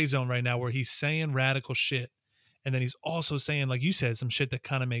weird gray zone right now where he's saying radical shit, and then he's also saying, like you said, some shit that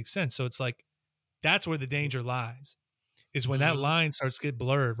kind of makes sense. So it's like that's where the danger lies. Is when that line starts to get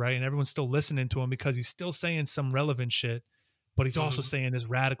blurred, right? And everyone's still listening to him because he's still saying some relevant shit, but he's also saying this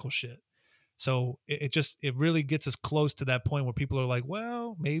radical shit. So it really gets us close to that point where people are like,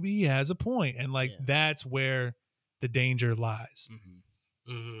 well, maybe he has a point. And like, that's where the danger lies.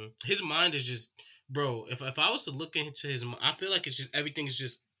 His mind is just, bro, if I was to look into his mind, I feel like it's just, everything's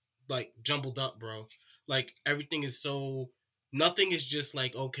just like jumbled up, bro. Like everything is nothing is just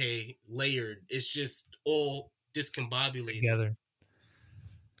like, okay, layered. It's just all discombobulated Together.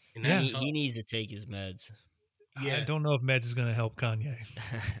 And he needs to take his meds. I don't know if meds is going to help Kanye.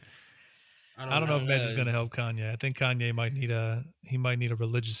 I don't know if meds is going to help Kanye. I think Kanye might need a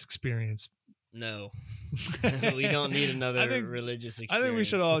religious experience. No, we don't need another religious experience. I think we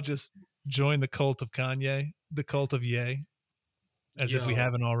should all just join the cult of Kanye, the cult of Ye, as if we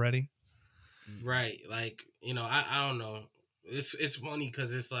haven't already. Right. Like, you know, I don't know. It's funny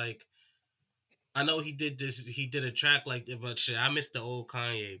because it's like, I know he did a track like that, but shit, I miss the old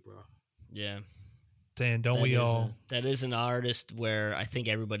Kanye, bro. Yeah. Dan, don't we all? That is an artist where I think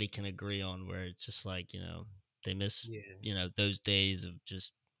everybody can agree on, where it's just like, you know, they miss, you know, those days of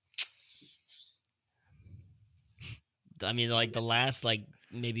just, I mean, like the last, like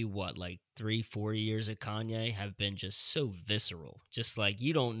maybe what, like 3-4 years of Kanye have been just so visceral. Just like,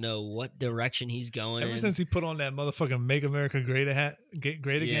 you don't know what direction he's going Ever since he put on that motherfucking Make America Great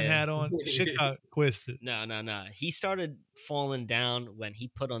Again hat on, shit got twisted. No. He started falling down when he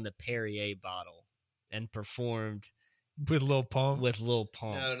put on the Perrier bottle and performed with Lil Pump.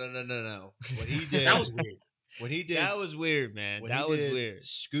 No. What he did. That was weird. What he did. That was weird, man. That was weird.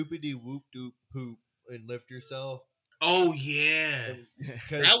 Scoopity whoop doop poop and lift yourself. Oh yeah,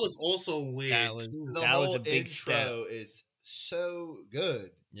 that was also weird. That was a big step. Is so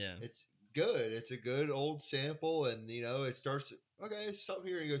good. Yeah, it's good. It's a good old sample, and you know it starts. Okay, something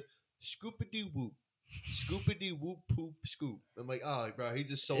here. And he goes scoopity whoop poop scoop. I'm like, oh, bro, he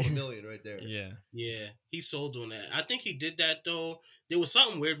just sold $1 million right there. Yeah, he sold on that. I think he did that though. There was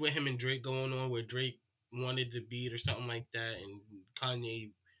something weird with him and Drake going on, where Drake wanted the beat or something like that, and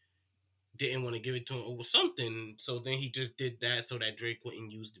Kanye didn't want to give it to him or something. So then he just did that so that Drake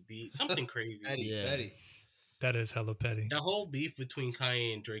wouldn't use the beat. Something crazy. Petty. That is hella petty. The whole beef between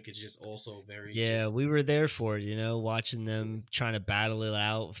Kanye and Drake is just also very. Yeah, we were there for it, you know, watching them trying to battle it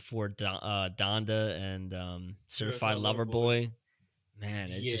out for Donda and Certified Lover Boy. Man,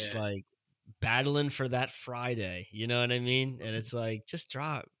 it's just like battling for that Friday. You know what I mean? And it's like, just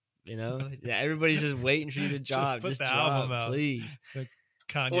drop. You know, everybody's just waiting for you to drop. Just drop, please.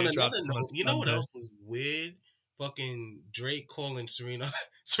 Kanye on another note, you know what else was weird? Fucking Drake calling Serena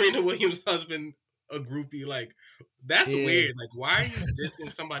Williams' husband a groupie. Like, that's weird. Like, why are you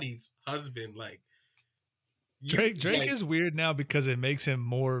dissing somebody's husband? Like, Drake is weird now because it makes him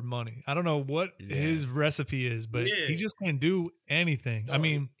more money. I don't know what his recipe is, but he just can't do anything. No, I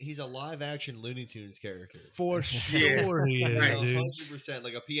mean, he's a live action Looney Tunes character. For sure he is, dude. 100%.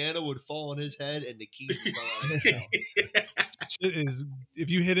 Like a piano would fall on his head and the keys would fall out of his mouth. Shit is, if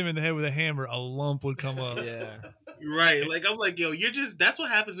you hit him in the head with a hammer, a lump would come up. Yeah. Right. Like, I'm like, yo, that's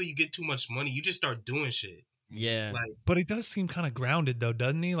what happens when you get too much money. You just start doing shit. Yeah. Like, but he does seem kind of grounded though,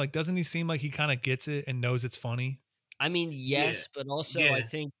 doesn't he? Like, doesn't he seem like he kind of gets it and knows it's funny? I mean, yes, but also I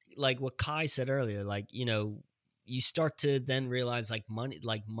think like what Kai said earlier, like, you know, you start to then realize like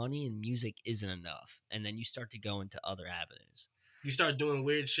money and music isn't enough, and then you start to go into other avenues. You start doing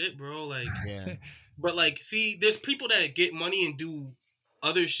weird shit, bro. Like, Yeah, but like, see, there's people that get money and do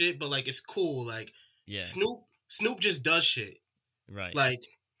other shit, but like, it's cool. Like, yeah, Snoop just does shit. right, Like,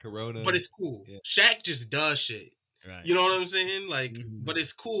 Corona. but it's cool. Yeah. Shaq just does shit. right. You know what I'm saying? Like, Mhm. but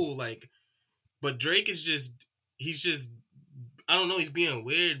it's cool. Like, but Drake is he's just, I don't know. He's being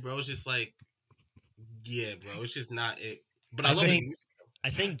weird, bro. It's just like, yeah, bro. It's just not it. But I love his music. I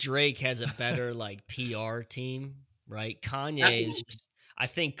think Drake has a better like PR team, right? Kanye Absolutely. is just. I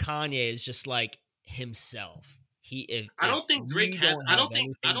think Kanye is just like himself. I don't think Drake has. I don't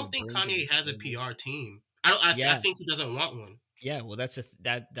think anything to bring to Kanye the has a table- PR team. I Yeah. think he doesn't want one. Yeah, well, that's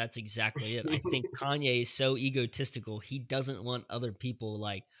exactly it. I think Kanye is so egotistical. He doesn't want other people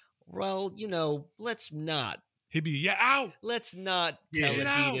like, well, let's not He'd be, yeah, out. tell Get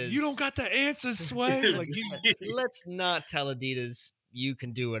out. Adidas. You don't got the answers, Sway. Like, let's not tell Adidas you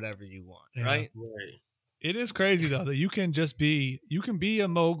can do whatever you want, Yeah. right? Right. it is crazy though that you can be a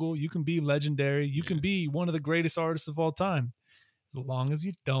mogul, you can be legendary, you can be one of the greatest artists of all time, as long as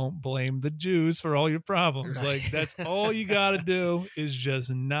you don't blame the Jews for all your problems. Right. Like that's all you got to do is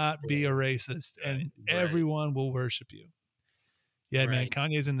just not be a racist, and everyone will worship you. Yeah, man,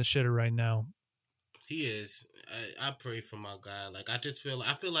 Kanye's in the shitter right now. He is. I pray for my guy. Like I feel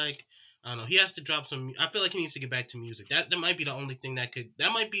like I don't know. He has to drop some. I feel like he needs to get back to music. That might be the only thing that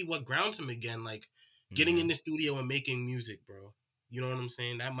might be what grounds him again. Like getting in the studio and making music, bro. You know what I'm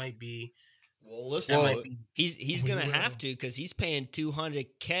saying? That might be. Well, listen. He's gonna have to because he's paying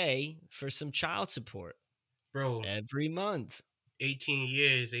 $200K for some child support, bro, every month. 18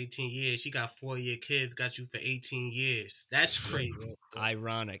 years. She got 4-year kids. Got you for 18 years. That's crazy.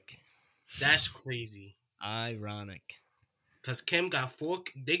 Ironic. That's crazy. Ironic. Because Kim got 4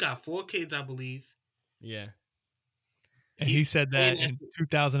 kids, I believe. Yeah. And he said that in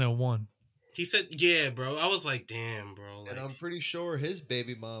 2001. He said, yeah, bro. I was like, damn, bro. Like, and I'm pretty sure his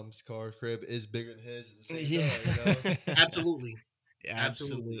baby mom's car crib is bigger than his at the same time, you know? Absolutely.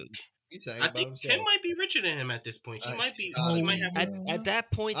 Absolutely. I think Kim might be richer than him at this point. She might be. She might have at that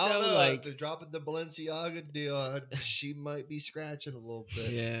point I don't though. know, Like if they're dropping the Balenciaga deal, she might be scratching a little bit.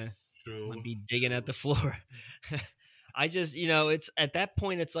 Yeah, true. Might be digging at the floor. I just, it's at that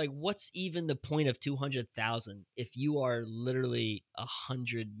point. It's like, what's even the point of 200,000 if you are literally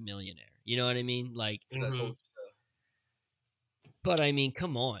 100 millionaire? You know what I mean? Like, but I mean,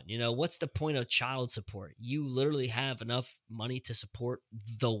 come on, what's the point of child support? You literally have enough money to support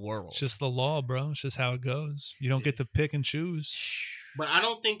the world. It's just the law, bro. It's just how it goes. You don't get to pick and choose. But I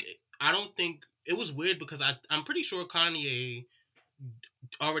don't think it was weird because I'm pretty sure Kanye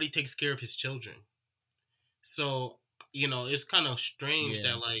already takes care of his children. So, it's kind of strange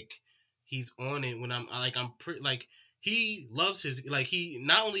that like he's on it when I'm pretty like he loves his, like he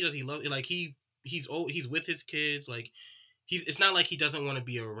not only does he love it, like he's with his kids, like it's not like he doesn't want to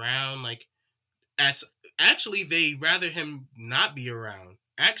be around, like actually they rather him not be around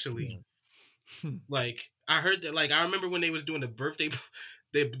actually. Like I heard that, like I remember when they was doing the birthday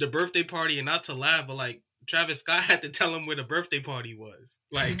party, and not to laugh, but like Travis Scott had to tell him where the birthday party was.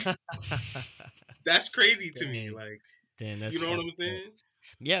 Like that's crazy to me. Like, damn, that's, you know what I'm saying?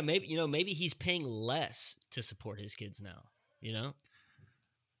 Yeah, maybe he's paying less to support his kids now. Yeah,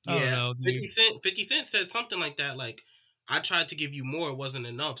 know, 50 Cent said something like that. Like, I tried to give you more, it wasn't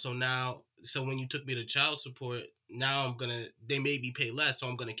enough. So when you took me to child support, now they made me pay less, so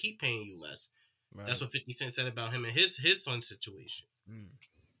I'm gonna keep paying you less. Right. That's what 50 Cent said about him and his son's situation.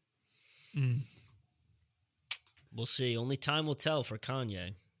 We'll see. Only time will tell for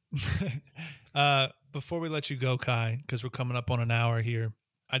Kanye. Before we let you go, Kai, because we're coming up on an hour here,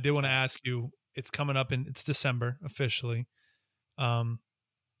 I did want to ask you. It's coming up it's December officially.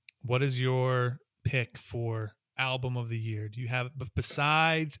 What is your pick for album of the year? Do you have,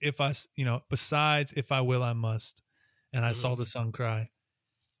 besides If I Will I Must, and I Saw the Sun Cry?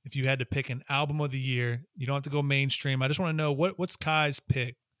 If you had to pick an album of the year, you don't have to go mainstream. I just want to know what's Kai's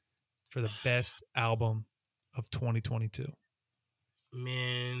pick for the best album of 2022.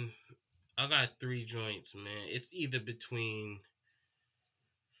 Man, I got 3 joints, man. It's either between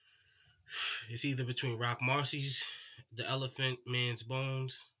Rock Marcy's The Elephant Man's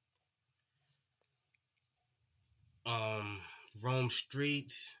Bones, Rome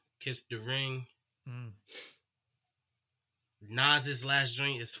Streets, Kiss the Ring. Nas's last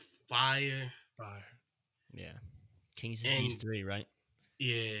joint is fire. Yeah. King's Disease 3, right?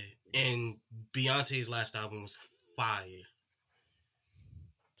 Yeah. And Beyonce's last album was fire.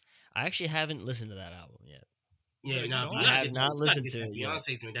 I actually haven't listened to that album yet. Yeah, you nah, know, but I you gotta have get not that, listened to it yet.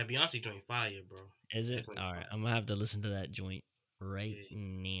 Beyonce joint. That Beyonce joint fire, bro. Is That it? joint All right, fire. I'm gonna have to listen to that joint right Yeah.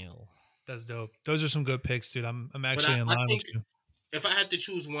 now. That's dope. Those are some good picks, dude. I'm But actually in I line think with you. if I had to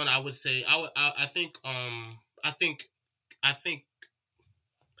choose one, I would say I think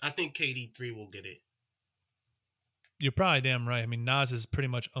KD3 will get it. You're probably damn right. I mean, Nas has pretty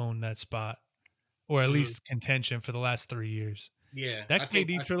much owned that spot, or at Mhm. least contention for the last 3 years. Yeah, That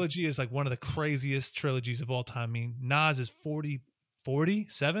KD trilogy is like one of the craziest trilogies of all time. I mean, Nas is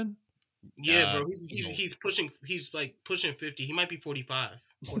 47? Yeah, bro. He's old. He's pushing. He's like pushing 50. He might be 45,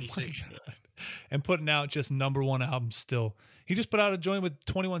 46. Oh my God. And putting out just #1 albums still. He just put out a joint with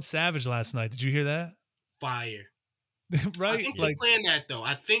 21 Savage last night. Did you hear that? Fire. Right? I think Like, they planned that though.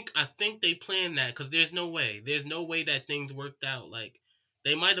 I think they planned that because there's no way that things worked out. Like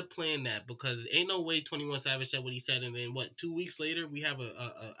they might have planned that because ain't no way 21 Savage said what he said, and then 2 weeks later we have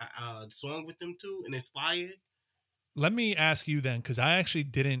a song with them too, and it's fire. let me ask you then, because I actually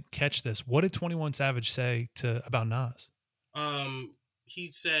didn't catch this. What did 21 Savage say about Nas?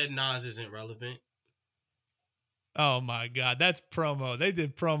 He said Nas isn't relevant. Oh my God, that's promo. They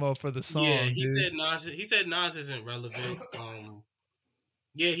did promo for the song. Yeah, he dude. said Nas isn't relevant.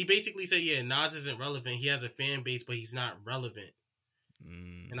 Yeah, he basically said, yeah, Nas isn't relevant. He has a fan base, but he's not relevant.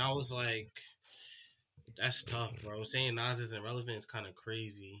 And I was like, that's tough, bro. Saying Nas isn't relevant is kind of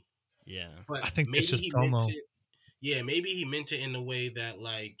crazy. Yeah. But I think maybe it's just he promo. meant it. Yeah, maybe he meant it in a way that,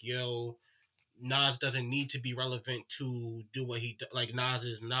 like, yo, Nas doesn't need to be relevant to do what like Nas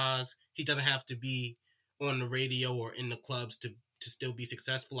is Nas. He doesn't have to be on the radio or in the clubs to still be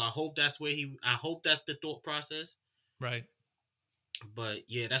successful. I hope that's the thought process. Right. But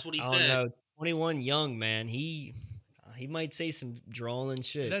yeah, that's what he I said. don't know. 21 young, man. He might say some drawling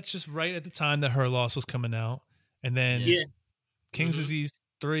shit. That's just right at the time that Her Loss was coming out. And then Yeah. King's Disease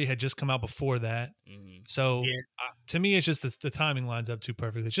 3 had just come out before that. So Yeah. to me, it's just the timing lines up too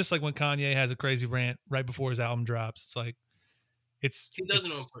perfectly. It's just like when Kanye has a crazy rant right before his album drops. It's like, He does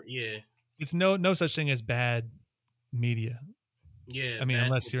it on yeah. It's no such thing as bad media. Yeah. I mean,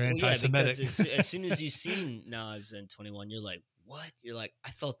 unless you're Well, yeah, anti-Semitic. because as soon as you see Nas and 21, you're like, what? You're like, I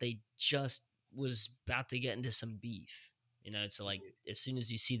thought they just was about to get into some beef. You know, so like as soon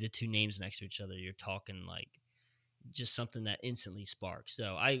as you see the two names next to each other, you're talking like just something that instantly sparks.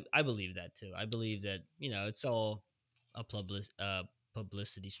 So I believe that too. I believe that, you know, it's all a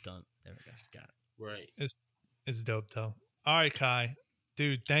publicity stunt. There we go. Got it. Right. It's dope though. All right, Kai.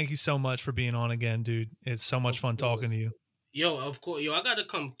 Dude, thank you so much for being on again, dude. It's so much fun talking to you. Yo, of course, I gotta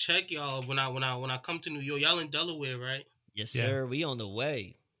come check y'all when I come to New York. Y'all in Delaware, right? Yes, Yeah. sir. We on the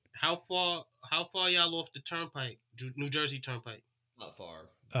way. How far y'all off the turnpike, New Jersey Turnpike? Not far.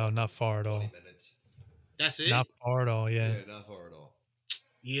 Oh, not far at all. 20 minutes. That's it. Not far at all, yeah. Yeah, not far at all.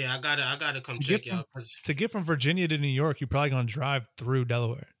 Yeah, I gotta come To check get y'all. 'Cause To get from Virginia to New York, you're probably going to drive through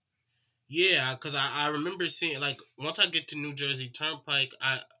Delaware. yeah, because I remember seeing, like, once I get to New Jersey Turnpike,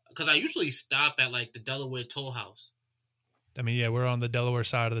 because I usually stop at, like, the Delaware Toll House. I mean, yeah, we're on the Delaware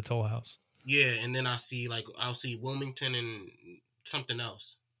side of the toll house. Yeah, and then I'll see Wilmington and something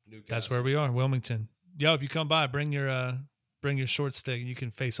else. That's where we are, Wilmington. Yo, if you come by, bring your short stick. You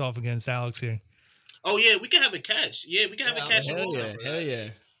can face off against Alex here, Oh yeah, we can have a catch. Yeah, we can have a catch. Hell yeah. Hell yeah.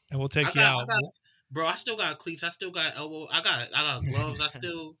 and we'll take you out. Bro, I still got cleats. I still got elbow. I got gloves. I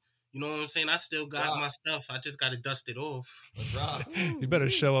still, you know what I'm saying? I still got my stuff. I just got to dust it off. Let's rock. You better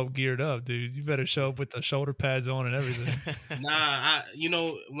show up geared up, dude. You better show up with the shoulder pads on and everything. Nah,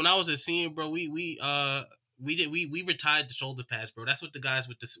 when I was a senior, bro, we retired the shoulder pads, bro. That's what the guys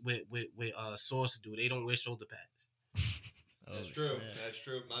with Sauce do. They don't wear shoulder pads. That's Oh, true. snap. That's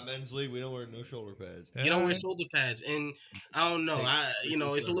true. My men's league, we don't wear no shoulder pads. You don't wear shoulder pads, and I don't know.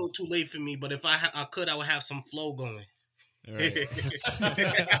 It's a little too late for me. But if I could, I would have some flow going. All right.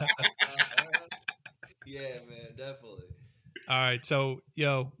 Yeah, man, definitely. All right, so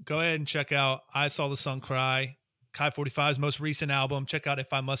yo, go ahead and check out I Saw the Sun Cry, Kai Fortyfive's most recent album. Check out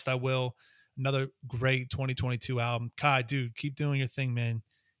If I Must I Will, another great 2022 album. Kai, dude, keep doing your thing, man.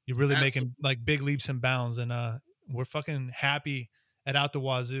 You're really making like big leaps and bounds, and we're fucking happy at Out the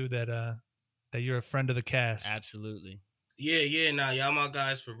Wazoo that you're a friend of the cast. Absolutely. Yeah, nah, y'all my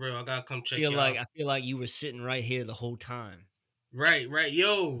guys for real. I gotta come check y'all. I feel like you were sitting right here the whole time. Right.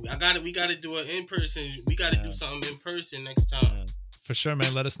 Yo, we gotta do it in person. We gotta do something in person next time. For sure,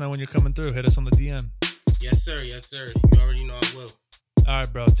 man. Let us know when you're coming through. Hit us on the DM. Yes, sir. You already know I will. All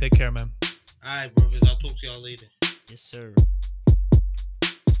right, bro. Take care, man. All right, brothers. I'll talk to y'all later. Yes, sir.